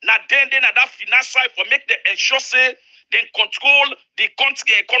na then na that finance side for make the ensure say then control the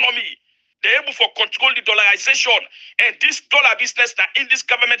country economy. They're able for control the dollarization. And this dollar business now in this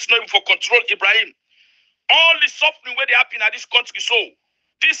government is not able for control, Ibrahim. All the suffering where they happen in this country. So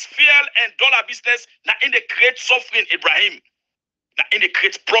this fuel and dollar business now in the create suffering, Ibrahim. Now in the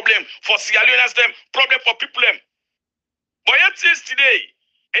create problem for Sierra Leoneans them, problem for people them. But yet since today,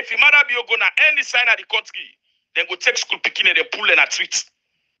 if you matter be gonna any sign of the country, then go take school picking and they pull them at streets.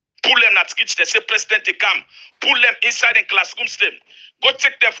 Pull them at streets, they say president they come. Pull them inside in classrooms them. Go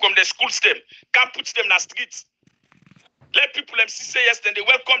take them from the schools them. Can't put them in the streets. Let people them see say yes, then they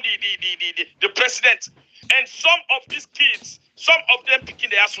welcome the president. And some of these kids, some of them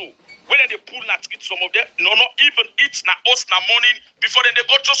picking the asshole. When they pull at streets, some of them no even eat na us na morning before then they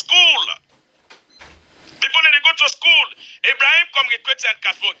go to school. Before they go to school, Ibrahim come request and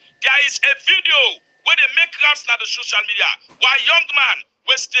Castle. There is a video where they make rounds on the social media. Why young man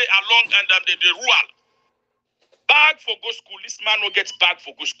will stay along and the rural. Bag for go school. This man no gets bag for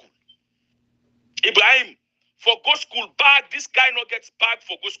go school. Ibrahim, for go school bag, this guy no gets bag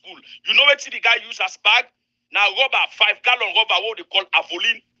for go school. You know what the guy use as bag? Now rubber, 5-gallon rubber, what they call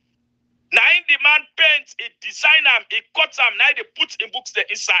avoline. Now in the man paints, he design them, he cut them, now they put in books there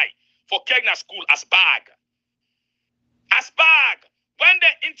inside for Kegna school as bag. As bag. When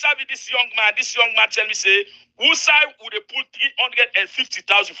they interview this young man tell me say, who side would they put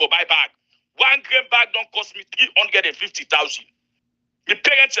 350,000 for buy bag? 1 gram bag don't cost me 350,000. My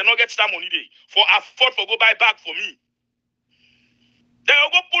parents will not get that money day for afford for go buy bag for me. They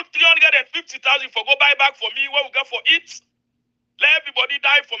will go put 350,000 for go buy bag for me. What we get for it? Let everybody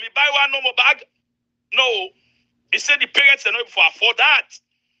die for me. Buy one no more bag. No. He said the parents are not for afford that.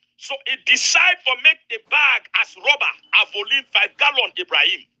 So he decide for make the bag as rubber, a volume 5 gallon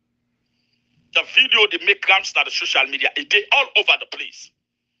Ibrahim. The video they make rounds to the social media, they all over the place.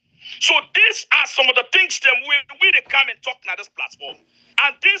 So these are some of the things them we they come and talk on this platform.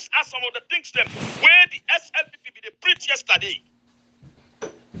 And these are some of the things them where the SLPP they preach yesterday.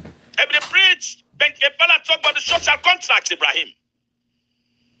 If they preach, then a fella talk about the social contracts, Ibrahim.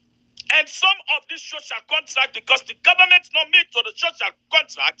 And some of these social contracts, because the government not made to the social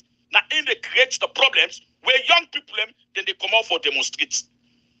contract, now in they create the problems where young people then they come out for demonstrate.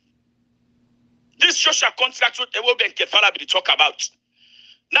 This social contract they will be talk about.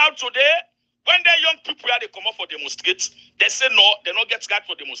 Now today, when the young people they come out for demonstrate, they say no, they not get scared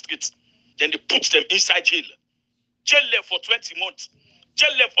for demonstrate. Then they put them inside jail. Jail left for 20 months.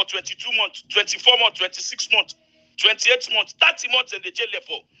 Jail left for 22 months, 24 months, 26 months, 28 months, 30 months in the jail left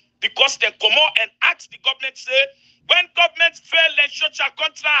for. Because they come out and ask the government, say, when government fail in social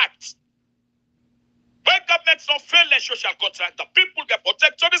contract, when government don't fail in social contract, the people get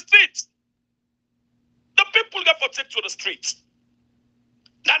protected to the streets. The people get protected to the streets.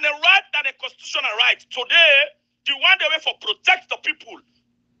 Now the right, that the constitutional right, today, the one they way for protect the people,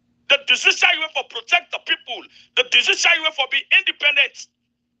 the decision you way for protect the people, the decision you way for be independent,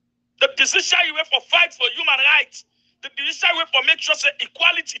 the decision you way for fight for human rights, the decision you way for make sure say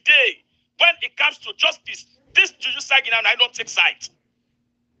equality day when it comes to justice. This decision now I don't take side.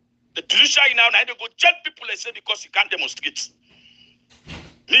 The decision now I don't go tell people and say because you can't demonstrate.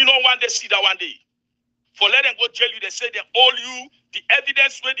 Me no one day see that one day. For let them go jail you, they say they owe you the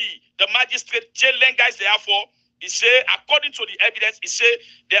evidence where the magistrate jail guys they are for. He say, according to the evidence, he say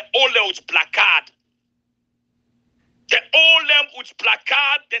they owe them with placard. They owe them with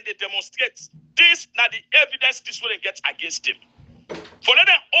placard, then they demonstrate. This now the evidence this way they get against him. For let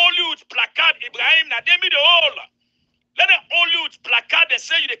them owe you with placard, Ibrahim, now they me the whole. Let them owe you with placard, they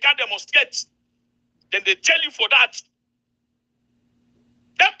say they can't demonstrate. Then they tell you for that.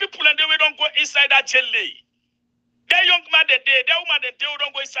 That people and they don't go inside that jail. That young man that woman that they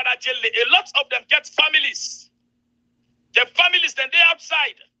don't go inside that jail. A lot of them get families. Their families then they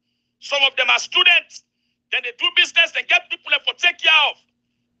outside. Some of them are students. Then they do business and get people for take care of.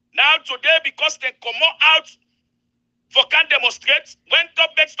 Now today, because they come out for can demonstrate, when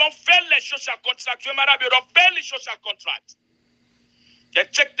governments don't fail the social contract, they don't fail the social contract. They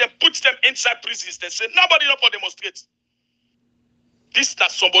check them, put them inside prisons. They say nobody not for demonstrate. This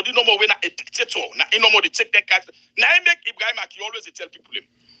that somebody no more when a dictator, now no more they take their cash. Now I make Ibrahim Aki always tell people him.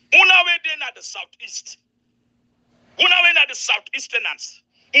 Una way then at the southeast. Una way at the southeasterners.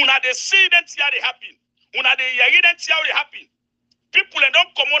 Una they see them see how they happen. Una they hear them see how they happen. People they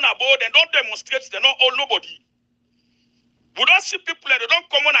don't come on aboard and don't demonstrate, they don't all nobody. We don't see people they don't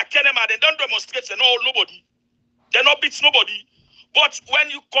come on a Kenema, they don't demonstrate, they don't all nobody. They don't beat nobody. But when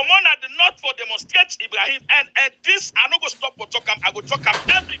you come on at the north for demonstrate, Ibrahim, and this, I not go stop for talk, I go talk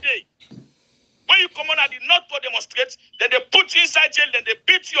every day. When you come on at the north for demonstrate, then they put you inside jail, then they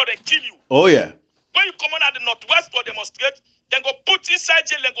beat you or they kill you. Oh, yeah. When you come on at the northwest for demonstrate, then go put you inside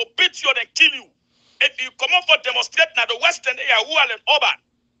jail, then go beat you or they kill you. If you come on for demonstrate now the western area, who are in urban,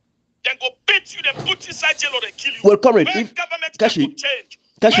 then go beat you, then put you inside jail or they kill you. Well, comrade, when if government Kashi, change,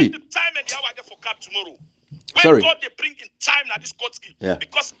 Kashi. when the time and the hour get for cap tomorrow. When God they bring in time now this court scheme. Yeah.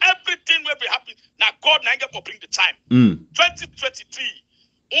 Because everything will be happening. Now God now get for bring the time. 2023,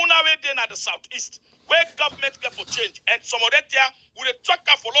 una way then at the southeast, where government get for change. And some of that there will talk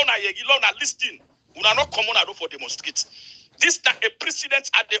for long na listing. Una not come on for demonstrate. This is a precedent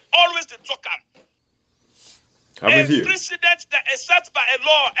and they always they talk a precedent that is set by a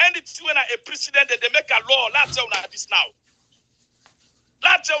law. And it's when a precedent that they make a law. Let's say una this now.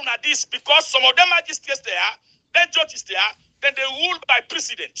 Let's say una this because some of them magistrates there, then judges there, then they rule by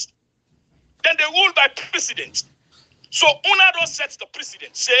precedent. Then they rule by precedent. So una don't set the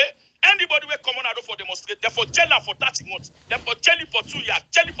precedent. Say anybody will come on for demonstrate, therefore jail for 30 months, therefore jail for 2 years,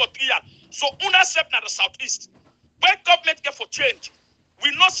 jail for 3 years. So una set now the southeast. When government get for change,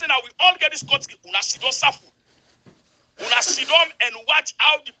 we not say now we all get this country. Una sit down suffer. Una sit down and watch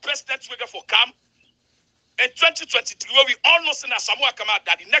how the president will get for come. In 2023, where we all know that Samoa Kamara,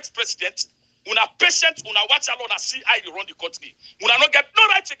 that the next president, una patient, una watch alone and see how they run the country. Una not get no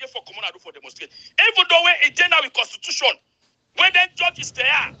right again for common for demonstrate. Even though we in general with constitution, when then judges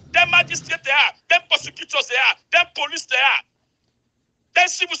there, then magistrates there, then prosecutors there, then police there. then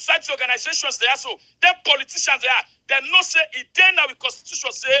civil society organizations there, so then politicians there, then no say it then our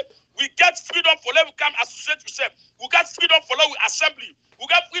constitution say we get freedom for let we come associate yourself, we got freedom for let we assembly, we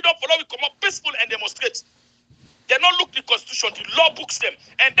got freedom for let we come up peaceful and demonstrate. They don't look the constitution, the law books them,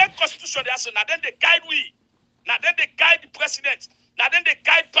 and then constitution they say now then they guide we, now then they guide the president, now then they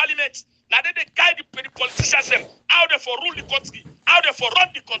guide parliament, now then they guide the politicians them, how they for rule the country, how they for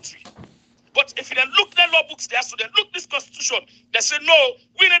run the country. But if you then look the law books there, so then look this constitution, they say no,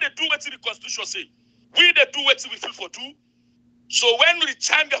 we need to do what the constitution say. We need to do what we feel for do. So when the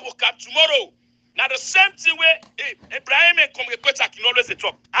time they woke up tomorrow, now the same thing where Ibrahim and Komrekweta can always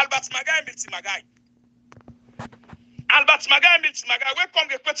talk. Albert Magai and Milti Magai. Albert Magai and Milti Magai, where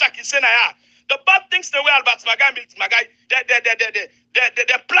Komrekweta can say now, the bad things the way Albert Magai and Milti Magai,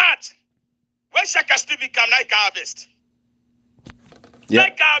 the plant, when Shaka Stevie come like harvest. Yeah.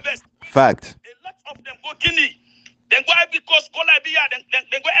 Like harvest. Fact. A lot of them go Guinea. Then go Ivory Coast, go Liberia,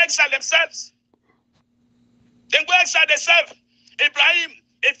 then go exile themselves. Then go exile themselves. Ibrahim,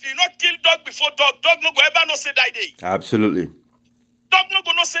 if you not kill dog before dog no go ever no say die day. Absolutely. Dog no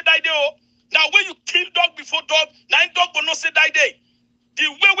go no say die day. Oh. Now when you kill dog before dog, now dog go no say die day. The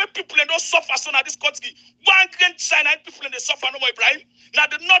way where people don't suffer so now this country, one grand China people they suffer no more Ibrahim. Now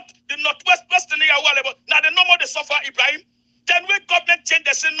the northwest western area, now they no more they suffer Ibrahim. Then when government change,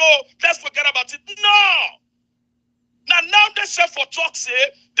 they say no, let's forget about it. No. Now they say for talk say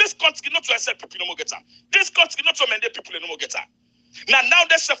this country not to accept people no more get time. This country not to amend people no more get time. Now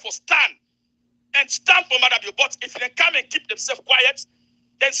they say for stand for Madabio. But if they come and keep themselves quiet,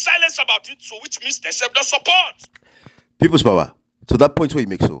 then silence about it. So which means they serve the support. People's power. To that point where you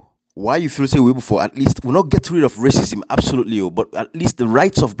make so. Why you feel say we before at least we'll not get rid of racism, absolutely, but at least the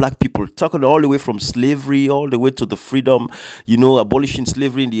rights of black people, talking all the way from slavery all the way to the freedom, abolishing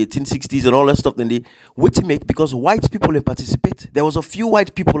slavery in the 1860s and all that stuff. Then they wait to make because white people they participate. There was a few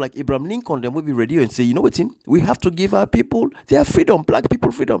white people like Abraham Lincoln, them will be ready and say, you know what, we have to give our people their freedom, black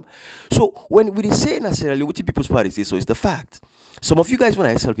people freedom. So when we say necessarily what people's party say, so it's the fact. Some of you guys when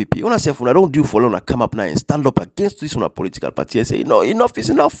I SLPP, when I say when I don't do for long, I come up now and stand up against this on a political party and say, no, enough is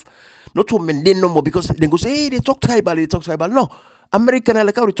enough. Not to maintain no more because they go say, hey, they talk tribal. No, American,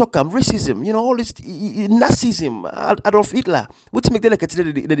 like how we talk, racism, all this Nazism, Adolf Hitler. What's make them like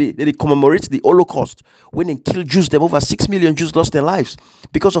they commemorate the Holocaust when they killed Jews? Them over 6 million Jews lost their lives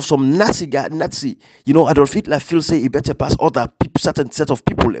because of some Nazi. Adolf Hitler feels say he better pass other certain set of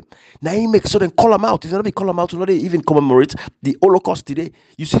people. Now he makes so then call them out. If they call them out, they even commemorate the Holocaust today.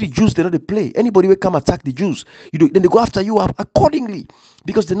 You see the Jews, they don't play. Anybody will come attack the Jews. Then they go after you accordingly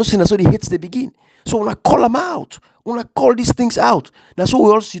because they know sin so the hits they begin. So when I call them out. When I call these things out, that's what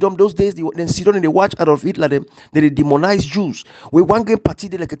we all sit on those days. Then sit on and they watch Adolf Hitler. Then they demonize Jews. We one game party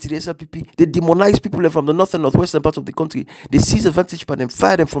they like a TSLPP. They demonize people from the north and northwestern parts of the country. They seize advantage by them,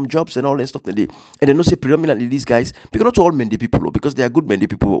 fire them from jobs and all that stuff. And they don't say predominantly these guys because not all Mende people, because they are good Mende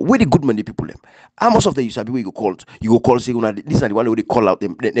people. Where the good Mende people them? How most of them you sabi where you go call say this are the one where they call out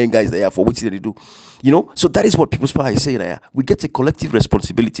them guys there for which they do. So that is what People's Power is saying there. We get a collective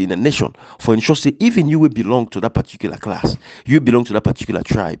responsibility in a nation for ensure say even you will belong to that particular class, you belong to that particular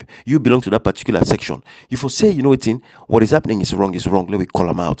tribe, you belong to that particular section. If you say, what is happening is wrong, let me call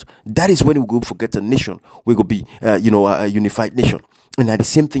them out. That is when we go forget a nation, we go be a unified nation. And at the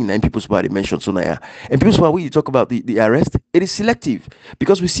same thing now in People's Power they mentioned so now. And People's Power when you talk about the arrest, it is selective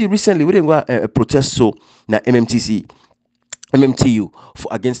because we see recently we didn't go protest so now MMTU for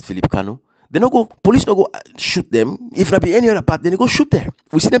against Philip Kanu. They don't go, police don't go shoot them. If there be any other part, then they go shoot them.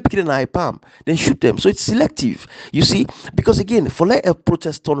 We see them picking an eye palm, then shoot them. So it's selective, you see, because again, for like a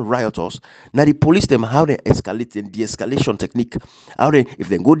protest turn rioters, now the police them how they escalate and de-escalation technique, how they if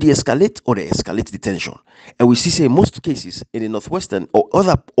they go de-escalate or they escalate the tension. And we see say in most cases in the northwestern or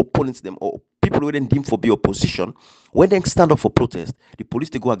other opponents them or people who then deem for be opposition, when they stand up for protest, the police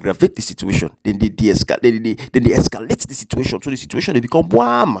they go aggravate the situation, then they de-escalate, then they escalate the situation, so the situation they become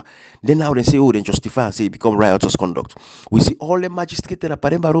warm. Then now they say, oh, then justify and say it become riotous conduct. We see all the magistrates at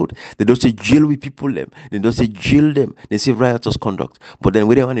Paremba Road, they don't say jail with people them, they don't say jail them, they say riotous conduct. But then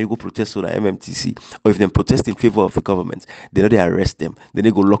when they want to go protest on the MMTC, or if they protest in favor of the government, they know they arrest them, then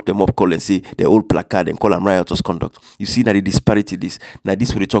they go lock them up, call and say they old placard and call them riotous conduct. You see now the disparity this. Now this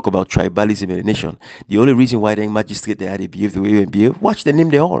when they talk about tribalism in the nation. The only reason why they magistrate they behave the way they behave, watch the name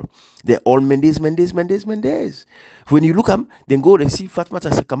they all. They're all Mendes. When you look at them, then go and see Fatma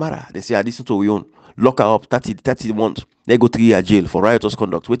Kamara. They say, this is what we own. lock her up 30 months. They go 3 year jail for riotous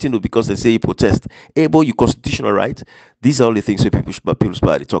conduct. Waiting because they say you protest. Hey, boy, you constitutional right. These are all the things that people's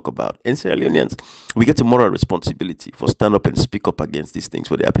party talk about. And Sierra Leoneans, we get a moral responsibility for stand up and speak up against these things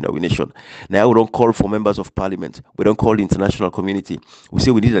when they happen in our nation. Now we don't call for members of parliament. We don't call the international community. We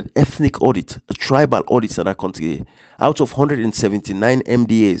say we need an ethnic audit, a tribal audit in our country. Out of 179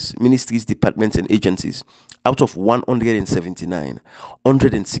 MDAs, ministries, departments, and agencies, out of 179,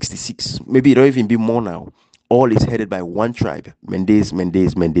 166, maybe it don't even be more now, all is headed by one tribe, Mendes. When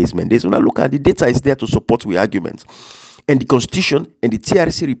I look at the data, is there to support the arguments. And the Constitution and the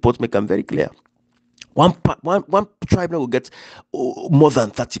TRC report make them very clear. One tribe now will get more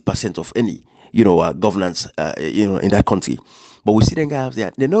than 30% of any, governance, in that country. But we see them guys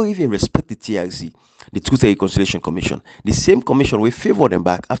there, they don't even respect the TRC, the Truth and Reconciliation Commission. The same commission will favor them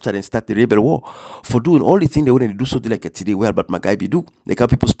back after they start the rebel war for doing all the things they wouldn't do something like a today where Albert Magaibi do. They can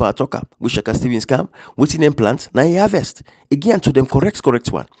people's power talker, which Shaka Stevens come, waiting them plants, now he harvest. Again to them correct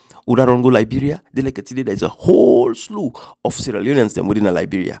one. Udarongo, Liberia, they like today there's a whole slew of Sierra Leoneans them within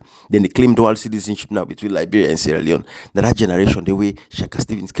Liberia. Then they claim dual citizenship now between Liberia and Sierra Leone. That generation, the way Shaka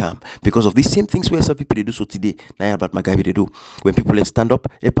Stevens come. Because of these same things where some people they do so today, now Albert Magabi they do. When people stand up,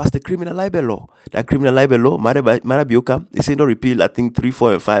 they pass the criminal libel law. That criminal libel law, Marabioka, they say no repeal, I think 3,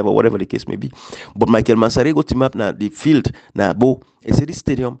 4, and 5, or whatever the case may be. But Michael Mansare go team up now the field, now Bo, they say this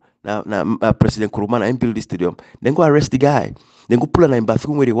stadium, now President Kurumana and build this stadium. Then go arrest the guy. Then go pull her in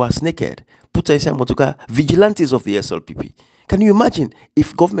bathroom where they was naked. Put her inside motoka. Vigilantes of the SLPP. Can you imagine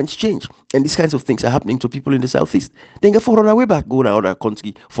if governments change and these kinds of things are happening to people in the southeast? Then get for run away back, go to another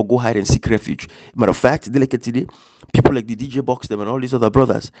country for go hide and seek refuge. Matter of fact, today, people like the DJ Box them and all these other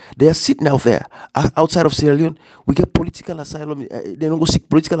brothers, they are sitting out there outside of Sierra Leone. We get political asylum. They don't go seek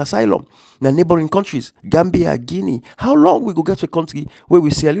political asylum. Now neighboring countries, Gambia, Guinea. How long we go get to a country where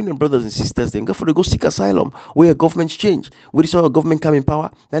we Sierra Leonean brothers and sisters then go for to go seek asylum, where governments change, where this other government come in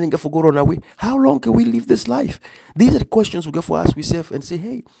power, then go for go run away? How long can we live this life? These are the questions we get for ask ourselves and say,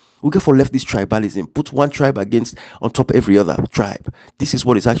 hey, we get for left this tribalism, put one tribe against on top of every other tribe. This is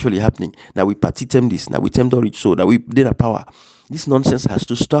what is actually happening. Now we party term this, now we term the rich so, now we did a power. This nonsense has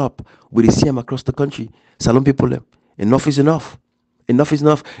to stop. We see them across the country. Salon people, enough is enough. Enough is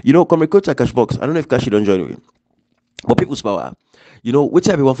enough. Come record to Cash Box. I don't know if Kashi don't join me. But people's power, which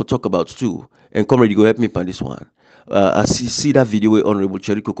I want to talk about too, and comrade, you go help me on this one. I see that video where Honorable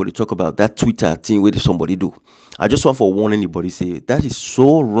Cherry Coco they talk about that Twitter thing where somebody do. I just want to warn anybody, say that is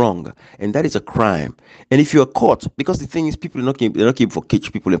so wrong and that is a crime. And if you are caught, because the thing is, people are not came for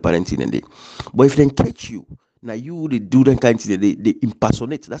catch people in parenting and they, but if they catch you, now you they do that kind of thing, they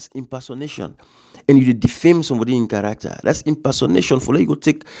impersonate. That's impersonation. And you defame somebody in character. That's impersonation. For you go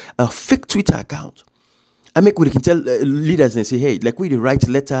take a fake Twitter account. I make we can tell leaders and say, hey, like we write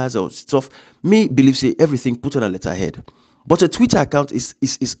letters or stuff. Me believe say everything put on a letterhead, but a Twitter account is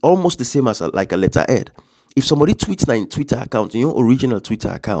almost the same as like a letterhead. If somebody tweets in Twitter account, your original Twitter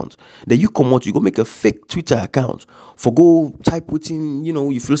account, then you come out, you go make a fake Twitter account for go type within,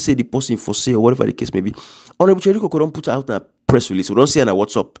 you feel say the person for say or whatever the case may be. Honorable Cherry Coco don't put out a press release. We don't see on a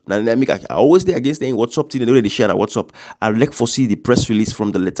WhatsApp. Now, I always there against any WhatsApp thing. They already share on WhatsApp. I like for see the press release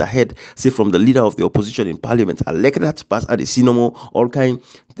from the letterhead, say from the leader of the opposition in parliament. I like that pass at the cinema, all kind,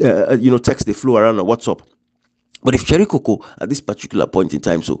 text they flow around on WhatsApp. But if Cherry Coco at this particular point in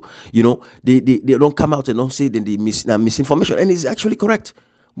time, so they don't come out and don't say then they misinformation, and it's actually correct.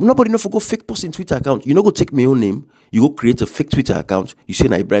 Nobody know for go fake post in Twitter account. You go take my own name, you go create a fake Twitter account. You say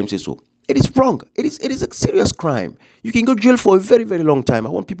Ibrahim says so. It is wrong. It is a serious crime. You can go to jail for a very, very long time. I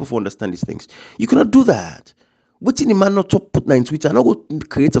want people to understand these things. You cannot do that. What's in the man not to put in Twitter? Not go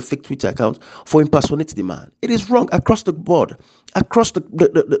create a fake Twitter account for impersonating the man. It is wrong across the board, across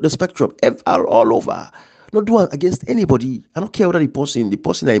the spectrum, all over. Not do it against anybody. I don't care whether the person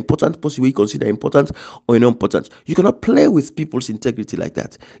is important, person we consider important or not important. You cannot play with people's integrity like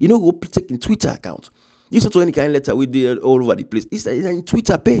that. Go take in Twitter account. You to any kind of letter we did all over the place. It's in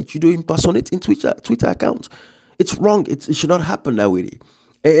Twitter page. You do impersonate in Twitter account. It's wrong. It should not happen that way.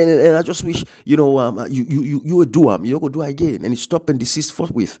 And I just wish you would do you go do again and stop and desist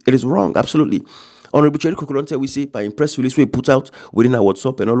forthwith. It is wrong, absolutely. Honorable Cherry Coco, we say by press release we put out within our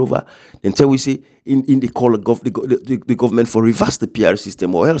WhatsApp and all over, until we say in the call the government for reverse the PR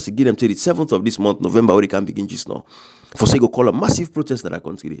system, or else give them till the 7th of this month, November, where they can begin just now. For say go call a massive protest that I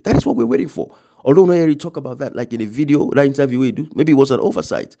country. That is what we're waiting for. Although no hear talk about that like in a video, that interview we do, maybe it was an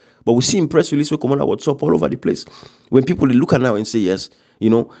oversight. But we see in press release we come on our WhatsApp all over the place. When people look at now and say yes,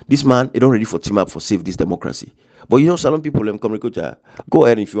 this man is not ready for team up for save this democracy. But Salon people come go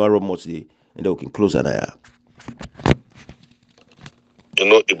ahead if you want to much today. And then we can close that eye.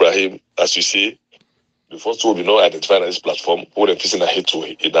 Ibrahim, as you say, the first one we not identify on this platform, who them facing a hit to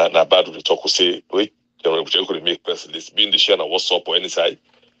in a bad with the talk, who say, wait, the could make press release, being the share on WhatsApp or any side,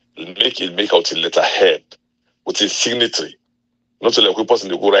 make out a letterhead with a signatory. Not so like we person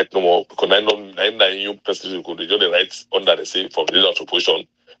they go write no more because nine you person they just write under the say from the leader of opposition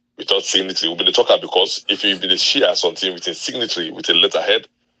without signatory. We'll be the talker because if you be the share something with a signatory with a letterhead,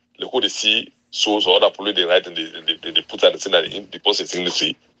 like who they see source or other people they write and they put at the thing and they post a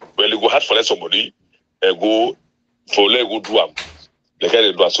signatory. Well, you go hard for let somebody go for let go do them. Like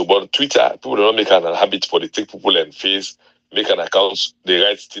I do so but Twitter, people don't make an habit for they take people and face, make an account, they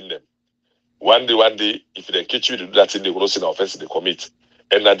write still them. One day, if they catch you to do that thing, they will not see an offense they commit.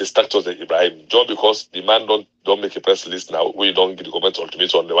 And that the status of Ibrahim, just because the man don't make a press release now, we don't give the government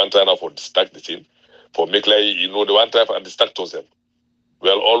ultimatum, the one time now for distract the thing, for make like the one time and distract them.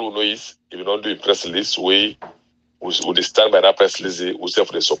 Well, all we know is if you don't do a press release, we stand by that press release, we say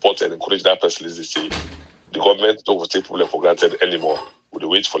for the support and encourage that press release. Say the government don't take people for granted anymore. We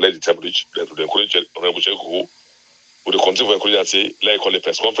wait for let the time reach, that we encourage Honorable we continue for encourage and say, let call a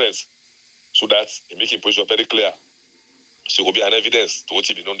press conference. So that it makes a position very clear. So it will be an evidence to what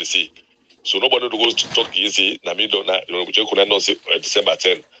he be done to say. So nobody goes to talk easy, could not say December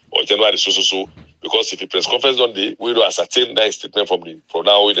 10 or January so. Because if a press conference on the we do ascertain that statement from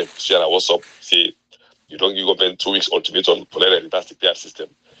now with the share WhatsApp, say you don't give government 2 weeks ultimatum for let that's the PR system.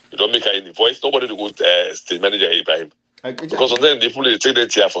 You don't make any voice, nobody to go state manager Ibrahim. Because then they fully take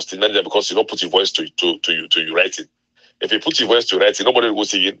that here for state manager because you don't put your voice to you writing. If you put your voice to writing, nobody will go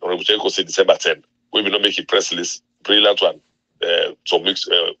see it. Or go say December 10. We will not make a press release. Brilliant one. Some weeks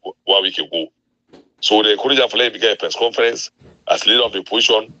 1 week ago. So the encourage for let a press conference as leader of the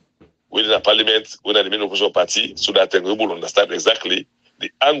opposition within the parliament, within the main opposition party, so that they will understand exactly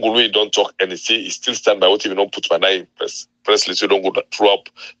the angle we don't talk and say is still stand by what you don't put my press release. You don't go throw up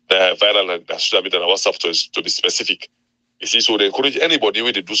the viral and social media and WhatsApp to be specific. You see, so they encourage anybody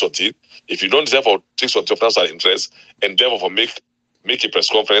when they do something. If you don't therefore take something of national interest and therefore make a press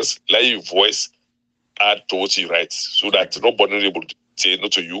conference, let your voice add to what you write, so that nobody is able to say no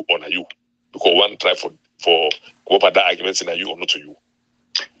to you or not you. Because one try for go up at that argument saying you or not to you.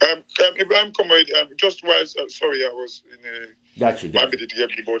 Ibrahim Comrade, just was sorry, I was in a Gotcha. maybe to get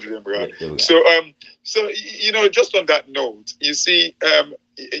the body them right. Yeah, So just on that note, you see,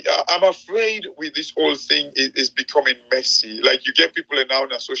 I'm afraid with this whole thing is becoming messy. Like you get people now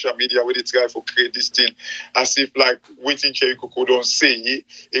on social media with this guy for create this thing as if like waiting Cherry Coco don't say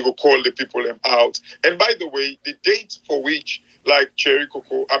it will call the people out. And by the way, the date for which like Cherry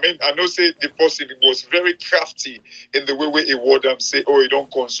Coco, I mean, I know say the person was very crafty in the way he would say, oh, you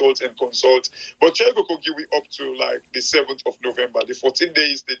don't consult. But Cherry Coco give it up to like the 7th of November. The 14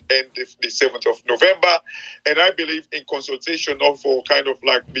 days that end the 7th of November. And I believe in consultation, not for kind of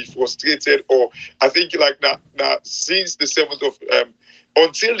like be frustrated, or I think like now since the 7th of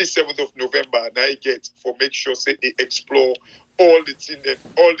until the 7th of November, now I get for make sure say they explore all the things and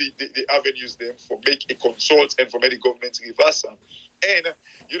all the avenues then for make a consult and for make the government reverse them. And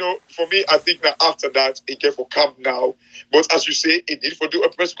for me, I think that after that, it get for camp now. But as you say, it need for do a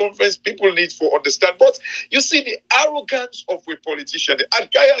press conference. People need for understand. But you see the arrogance of a politician. I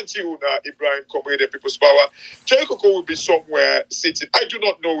guarantee you now, Ibrahim Comrade and People's Power, Cherry Coco will be somewhere sitting. I do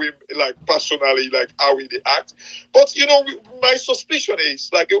not know him like personally, like how he act. But my suspicion is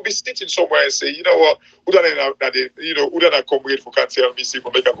like he'll be sitting somewhere and say, you know what, Udana Comrade for can tell me, see,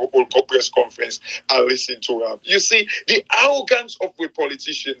 for make a whole press conference and listen to him. You see the arrogance of we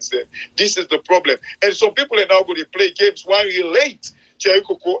politicians then. This is the problem. And some people are now going to play games while relate Cherry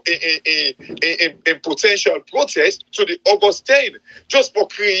Coco in potential protest to the August 10 just for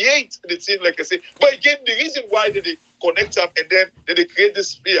create the thing like I say. But again, the reason why they connect up and then they create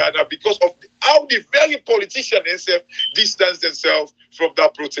this fear now because of how the very politicians themselves distance themselves from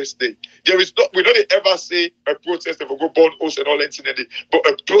that protest day. We don't ever say a protest if we go burn house and all that, but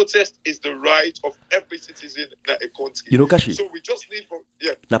a protest is the right of every citizen in a country. Kashi. So we just need for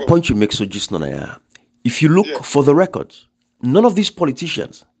Now point you make so just none. If you look for the records, none of these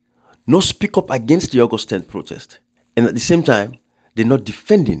politicians no speak up against the August 10th protest. And at the same time, they're not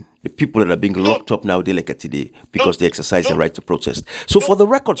defending the people that are being locked up now like today because they exercise their right to protest. So for the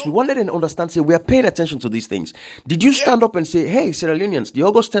records, we wanted to understand, say, we are paying attention to these things. Did you stand up and say, hey, Sierra Leoneans, the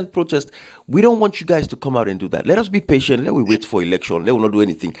August 10th protest, we don't want you guys to come out and do that. Let us be patient. Let we wait for election. They will not do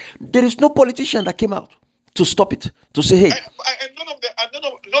anything. There is no politician that came out to stop it, to say, hey. And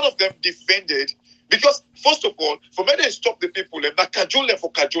none of them defended Because, first of all, for me, they stop the people, and cajole them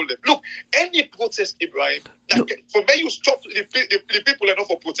for cajole them. Look, any protest, Ibrahim, for me, you stop the people enough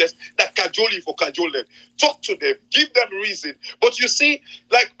for protest, that cajole for cajole them. Talk to them, give them reason. But you see,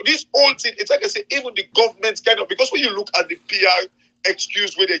 like this whole thing, it's like I say, even the government kind of, because when you look at the PR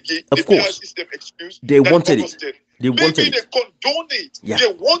excuse where they give, the PR system excuse, they wanted it. Maybe they condone it. Yeah.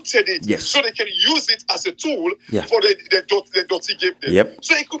 They wanted it, yes. so they can use it as a tool yeah. for the dirty game. Yep.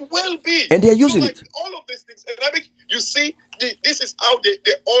 So it could well be, and they're using it. All of these things, and I mean, you see, this is how they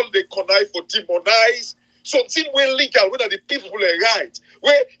connive for demonize something well legal. Whether the people are right,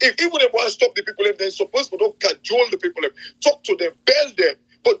 where if even they want to stop the people, they're supposed to not cajole the people, talk to them, bail them.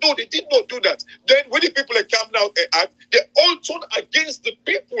 But no, they did not do that. Then when the people come out and act, they all turn against the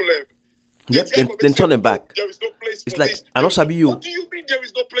people. Yep, then turn them back. There is no place it's for like, this. I don't sabi you. What do you mean there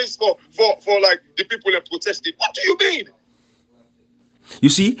is no place for like the people protesting? What do you mean? You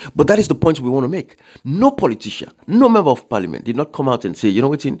see, but that is the point we want to make. No politician, no member of parliament did not come out and say, you know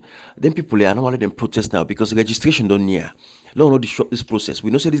what, then people I don't want to let them protest now because registration don't near. No, disrupt this process.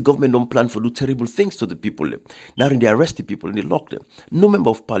 We know say this government don't plan for do terrible things to the people. Now they arrest the people and they lock them. No member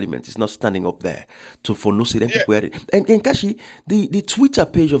of parliament is not standing up there for no say them people. And Kashi, the Twitter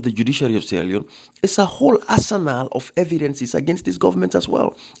page of the judiciary of Sierra Leone is a whole arsenal of evidences against this government as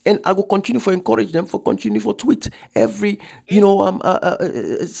well. And I will continue for encourage them for continue for tweet every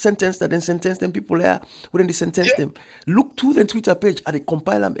sentence that then sentence them people there when they sentence them. Look to the Twitter page. They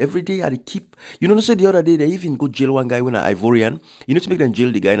compile them every day. They keep. You know, say the other day they even go jail one guy when Ivorian. You need to make them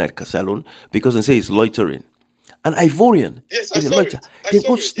jail the guy in a salon because they say he's loitering. An Ivorian. Yes, I saw it.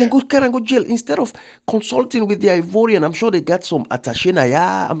 They go carry and go jail instead of consulting with the Ivorian. I'm sure they got some attaché.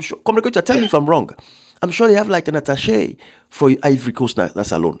 I'm sure. Come tell me if I'm wrong. I'm sure they have like an attaché for Ivory Coast that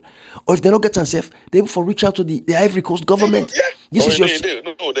salon. Or if they don't get themselves, they for reach out to the Ivory Coast government. This is your.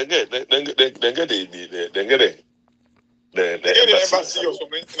 No, they get the embassy or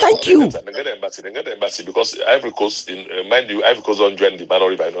something. Thank you. They get the embassy because Ivory Coast, mind you, Ivory Coast don't join the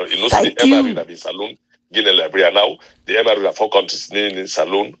Banori by now. You know, the embassy that is Salon, Guinea Liberia now. The embassy that 4 countries in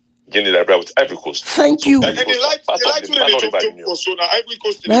Salon, Guinea Liberia with Ivory Coast. Thank you. And they like to the for so now Ivory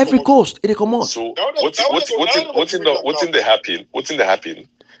Coast. Ivory Coast, it come on. So what's in the happen?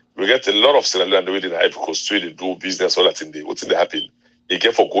 We get a lot of Sierra Leone the way in Ivory Coast, where they do business, all that in the what's in the happen. They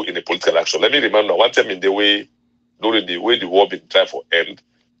get for go in a political action. Let me remember one time in the way. During the way the war been trying for end,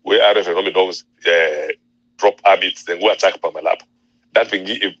 where RF and dogs drop armies, then go attack Pamalap. That will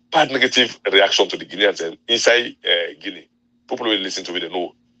give a bad negative reaction to the Guineans and inside Guinea. People will listen to it, they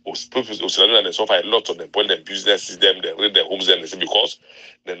know. People and they suffer a lot of them, point their businesses, them, they read their homes, and they say because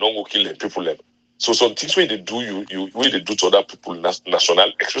they don't go kill them, people them. So some things where they do where they do to other people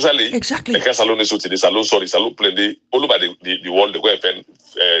national, especially exactly. Like Salon so today, Salon plenty all over the world, they go and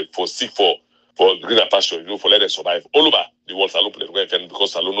for greener pasture, for let them survive. All over the world, Salon play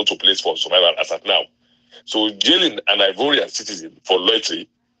because Salon not a place for survival as at now. So jailing an Ivorian citizen for loitering,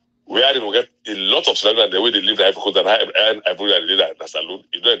 where they will get a lot of Sierra Leone the way they live in Ivory Coast and Ivorian live in Salon.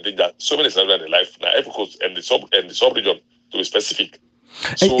 You don't think that so many Sierra Leone in life now Ivory Coast and the sub-region to be specific.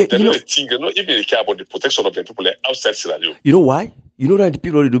 So they don't even care about the protection of the people outside Sierra Leone. You know why? You know that the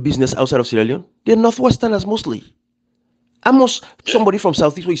people who do business outside of Sierra Leone, they're Northwesterners mostly. Somebody from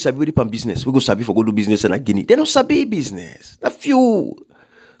Southeast where you sabi with business. We go sabi for go do business in Guinea. They don't sabi business. A few.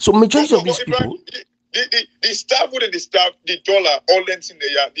 So majority of these people. The staff wouldn't the dollar all lent in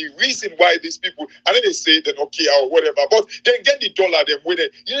there. The reason why these people, I know they say they're not care or whatever, but they get the dollar, them with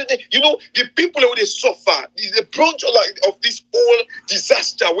it. You know, the people who they suffer, the brunt of this whole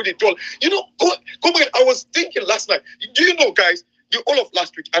disaster with the dollar. You know, come on, I was thinking last night. Do you know, guys? The whole of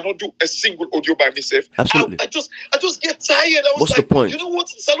last week, I don't do a single audio by myself. Absolutely. I just get tired. I was What's the point? You know what?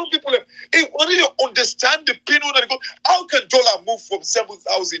 Salon people, when you understand the pain when they go, how can dollar move from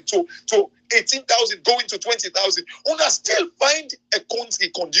 7,000 to 18,000 going to 20,000? Una still find a country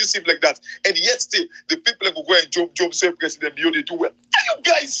conducive like that, and yet still the people who go and jump say president, they do well. Are you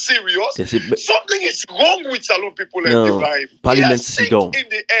guys serious? Yes, something is wrong with Salon people no, in the life. Parliament sit down. In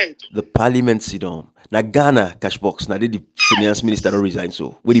the end. The parliament sit down. Now Ghana cash box. Now the finance minister don't resign.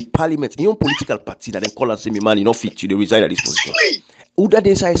 So with the parliament, your political party that they call and say, "Me man, you not fit. You they resign at this position." Who that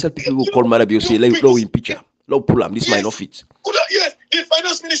inside people will call Marabi say, "Let go impeach him. Let pull him. This man not fit." Yes, the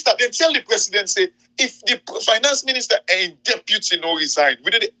finance minister. They tell the president say, if the finance minister and deputy no resign,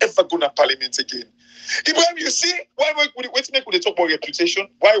 we don't ever go to parliament again. Ibrahim, you see, why would they talk about reputation?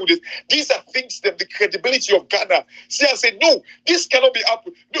 Why would it? These are things that the credibility of Ghana. See, I say, no, this cannot be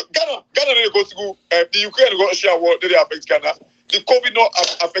happening. No, Ghana, they go through the Ukraine-Russia war, they affect Ghana. the COVID not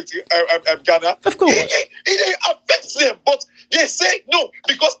affect Ghana? Of course. It affects them, but they say no,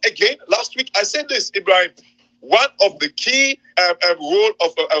 because again, last week I said this, Ibrahim, one of the key role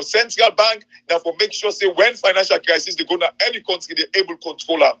of a central bank now for make sure say when financial crisis they go to any country they're able to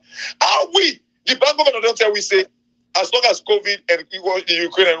control them. Are we, the bank governor don't tell we say, as long as COVID and the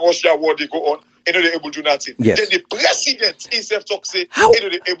Ukraine and Russia war they go on, they're able to do nothing. Yes. Then the president himself talk say, how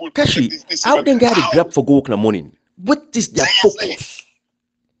they're able to Kashi, this how they got how? a grab for go work in the morning? What is their focus?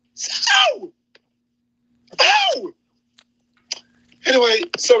 How? Anyway,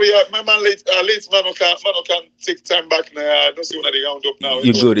 sorry, my man late man can take time back now. I don't see when they round up now.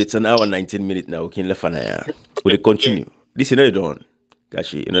 You're good. It's an hour 19 minutes now. We can left an hour. We'll continue. This is not done.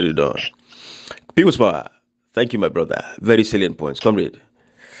 Kashi, you're not done. People's power. Thank you, my brother. Very salient points. Comrade.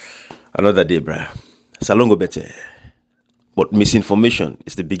 Another day, bruh. Salongo better. But misinformation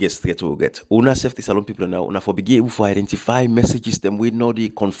is the biggest threat we'll get. Una safety salon people now, una for begin able to identify messages them we know they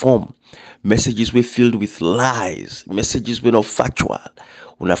conform. Messages we filled with lies. Messages we not factual.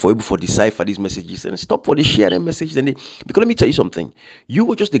 Una for able to decipher these messages and stop for the sharing messages. And because let me tell you something. You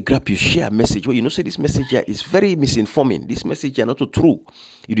will just the grab you share a message. Well, you know, say this message here is very misinforming. This message here not so true.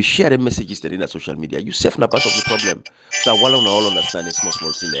 You do share the messages that in that social media. You self not part of the problem. So while all understand it's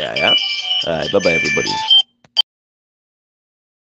small thing there, yeah? Bye bye everybody.